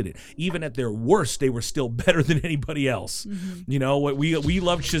trusted it. Even at their worst, they were still better than anybody else. You know, we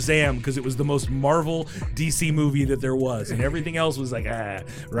loved Shazam because it was the most Marvel DC movie that there was, and everything else was like,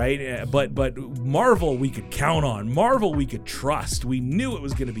 right? But Marvel we could count on. Marvel we could trust. We knew it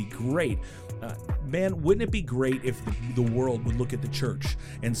was going to be great. Man, wouldn't it be great if the world would look at the church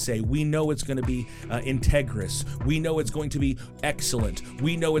and say, we know it's going to be integrous. We know it's going to be excellent.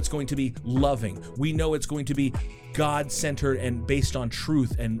 We know it's going to be loving. We know it's going to be God-centered and based on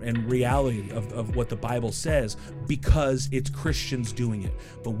truth and reality of what the Bible says, because it's Christians doing it.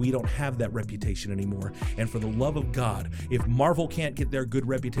 But we don't have that reputation anymore. And for the love of God, if Marvel can't get their good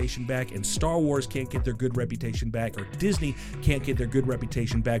reputation back, and Star Wars can't get their good reputation back, or Disney can't get their good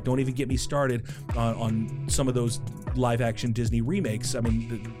reputation back, don't even get me started on some of those live-action Disney remakes. I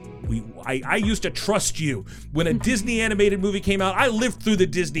mean, I used to trust you. When a Disney animated movie came out, I lived through the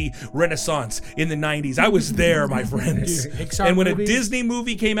Disney Renaissance in the 90s. I was there, my friends. And when a Disney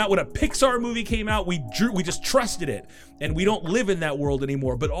movie came out, when a Pixar movie came out, we just trusted it. And we don't live in that world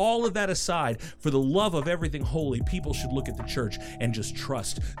anymore. But all of that aside, for the love of everything holy, people should look at the church and just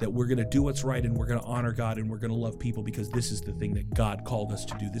trust that we're going to do what's right, and we're going to honor God, and we're going to love people, because this is the thing that God called us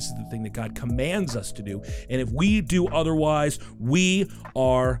to do. This is the thing that God commands us to do. And if we do otherwise, we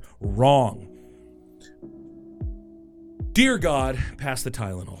are wrong. Dear God, pass the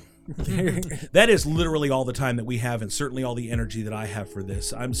Tylenol. That is literally all the time that we have, and certainly all the energy that I have for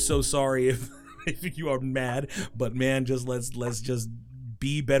this. I'm so sorry if you are mad, but man, just let's just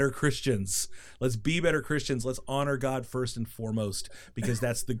be better Christians. Let's be better Christians. Let's honor God first and foremost, because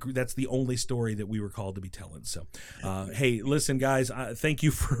that's the only story that we were called to be telling. So, hey, listen, guys, thank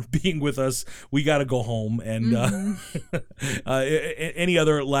you for being with us. We got to go home. And any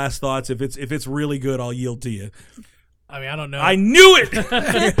other last thoughts? If it's really good, I'll yield to you. I mean, I don't know. I knew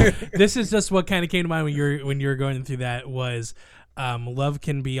it. This is just what kind of came to mind when you were going through that was love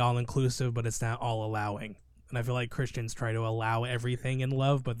can be all inclusive, but it's not all allowing. And I feel like Christians try to allow everything in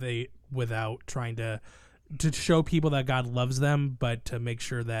love, but without trying to show people that God loves them, but to make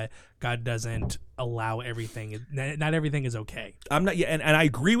sure that God doesn't allow everything. Not everything is okay. And I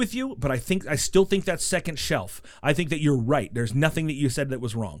agree with you, but I still think that's second shelf. I think that you're right. There's nothing that you said that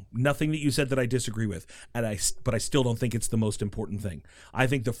was wrong. Nothing that you said that I disagree with. But I still don't think it's the most important thing. I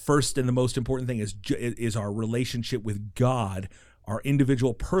think the first and the most important thing is our relationship with God, our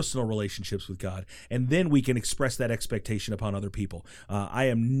individual personal relationships with God, and then we can express that expectation upon other people.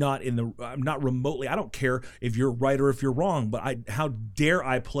 I'm not remotely, I don't care if you're right or if you're wrong, but how dare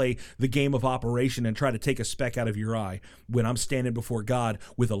I play the game of operation and try to take a speck out of your eye when I'm standing before God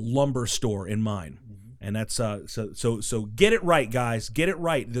with a lumber store in mind. And that's so get it right, guys. Get it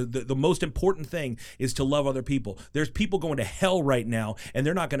right. The most important thing is to love other people. There's people going to hell right now, and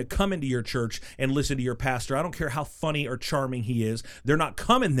they're not going to come into your church and listen to your pastor. I don't care how funny or charming he is. They're not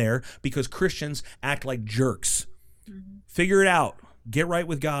coming there because Christians act like jerks. Figure it out. Get right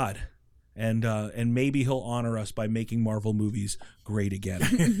with God. And maybe he'll honor us by making Marvel movies great again.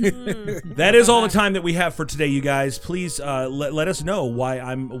 That is all the time that we have for today, you guys. Please let us know why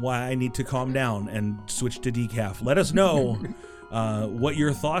I need to calm down and switch to decaf. Let us know what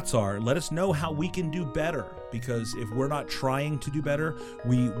your thoughts are. Let us know how we can do better, because if we're not trying to do better,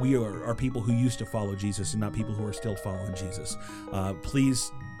 we are people who used to follow Jesus and not people who are still following Jesus.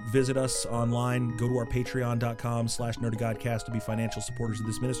 Please visit us online. Go to our patreon.com/nerdofgodcast to be financial supporters of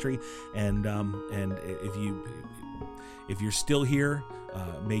this ministry. And if you're still here,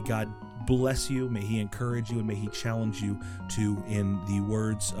 may God bless you. May he encourage you, and may he challenge you to, in the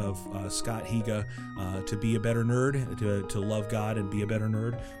words of Scott Higa, to be a better nerd, to love God and be a better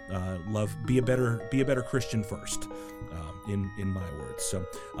nerd. Be a better Christian first. In my words. So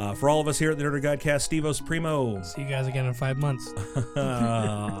for all of us here at the Nerd of Godcast, Steve-O Supremo. See you guys again in 5 months.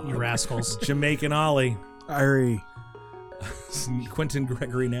 You rascals. Jamaican Ollie. Irie. Quentin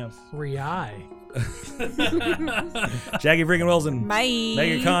Gregory Neff. Rei. Jackie freaking Wilson. Bye.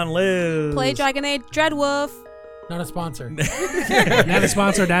 Mega Con Liz. Play Dragon Age Dreadwolf. Not a sponsor. Not a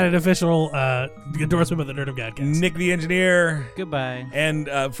sponsor, not an official endorsement of the Nerd of Godcast. Nick the engineer. Goodbye. And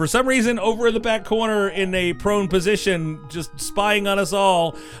for some reason, over in the back corner in a prone position, just spying on us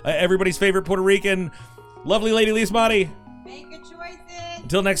all, everybody's favorite Puerto Rican, lovely lady Lismati. Make your choices.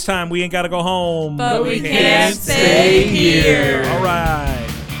 Until next time, we ain't got to go home. But we can't stay here. All right.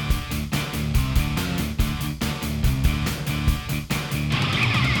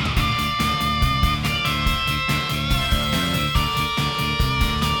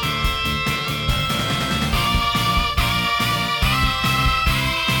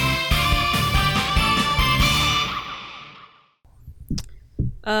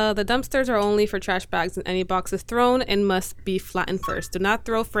 The dumpsters are only for trash bags, and any boxes thrown and must be flattened first. Do not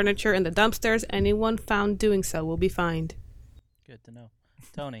throw furniture in the dumpsters. Anyone found doing so will be fined. Good to know.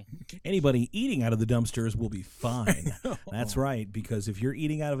 Tony. Anybody eating out of the dumpsters will be fine. That's right, because if you're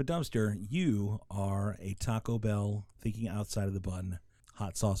eating out of a dumpster, you are a Taco Bell thinking outside of the bun,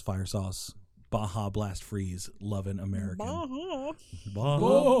 hot sauce, fire sauce, Baja Blast Freeze, loving American. Baja.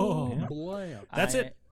 Yeah. That's it.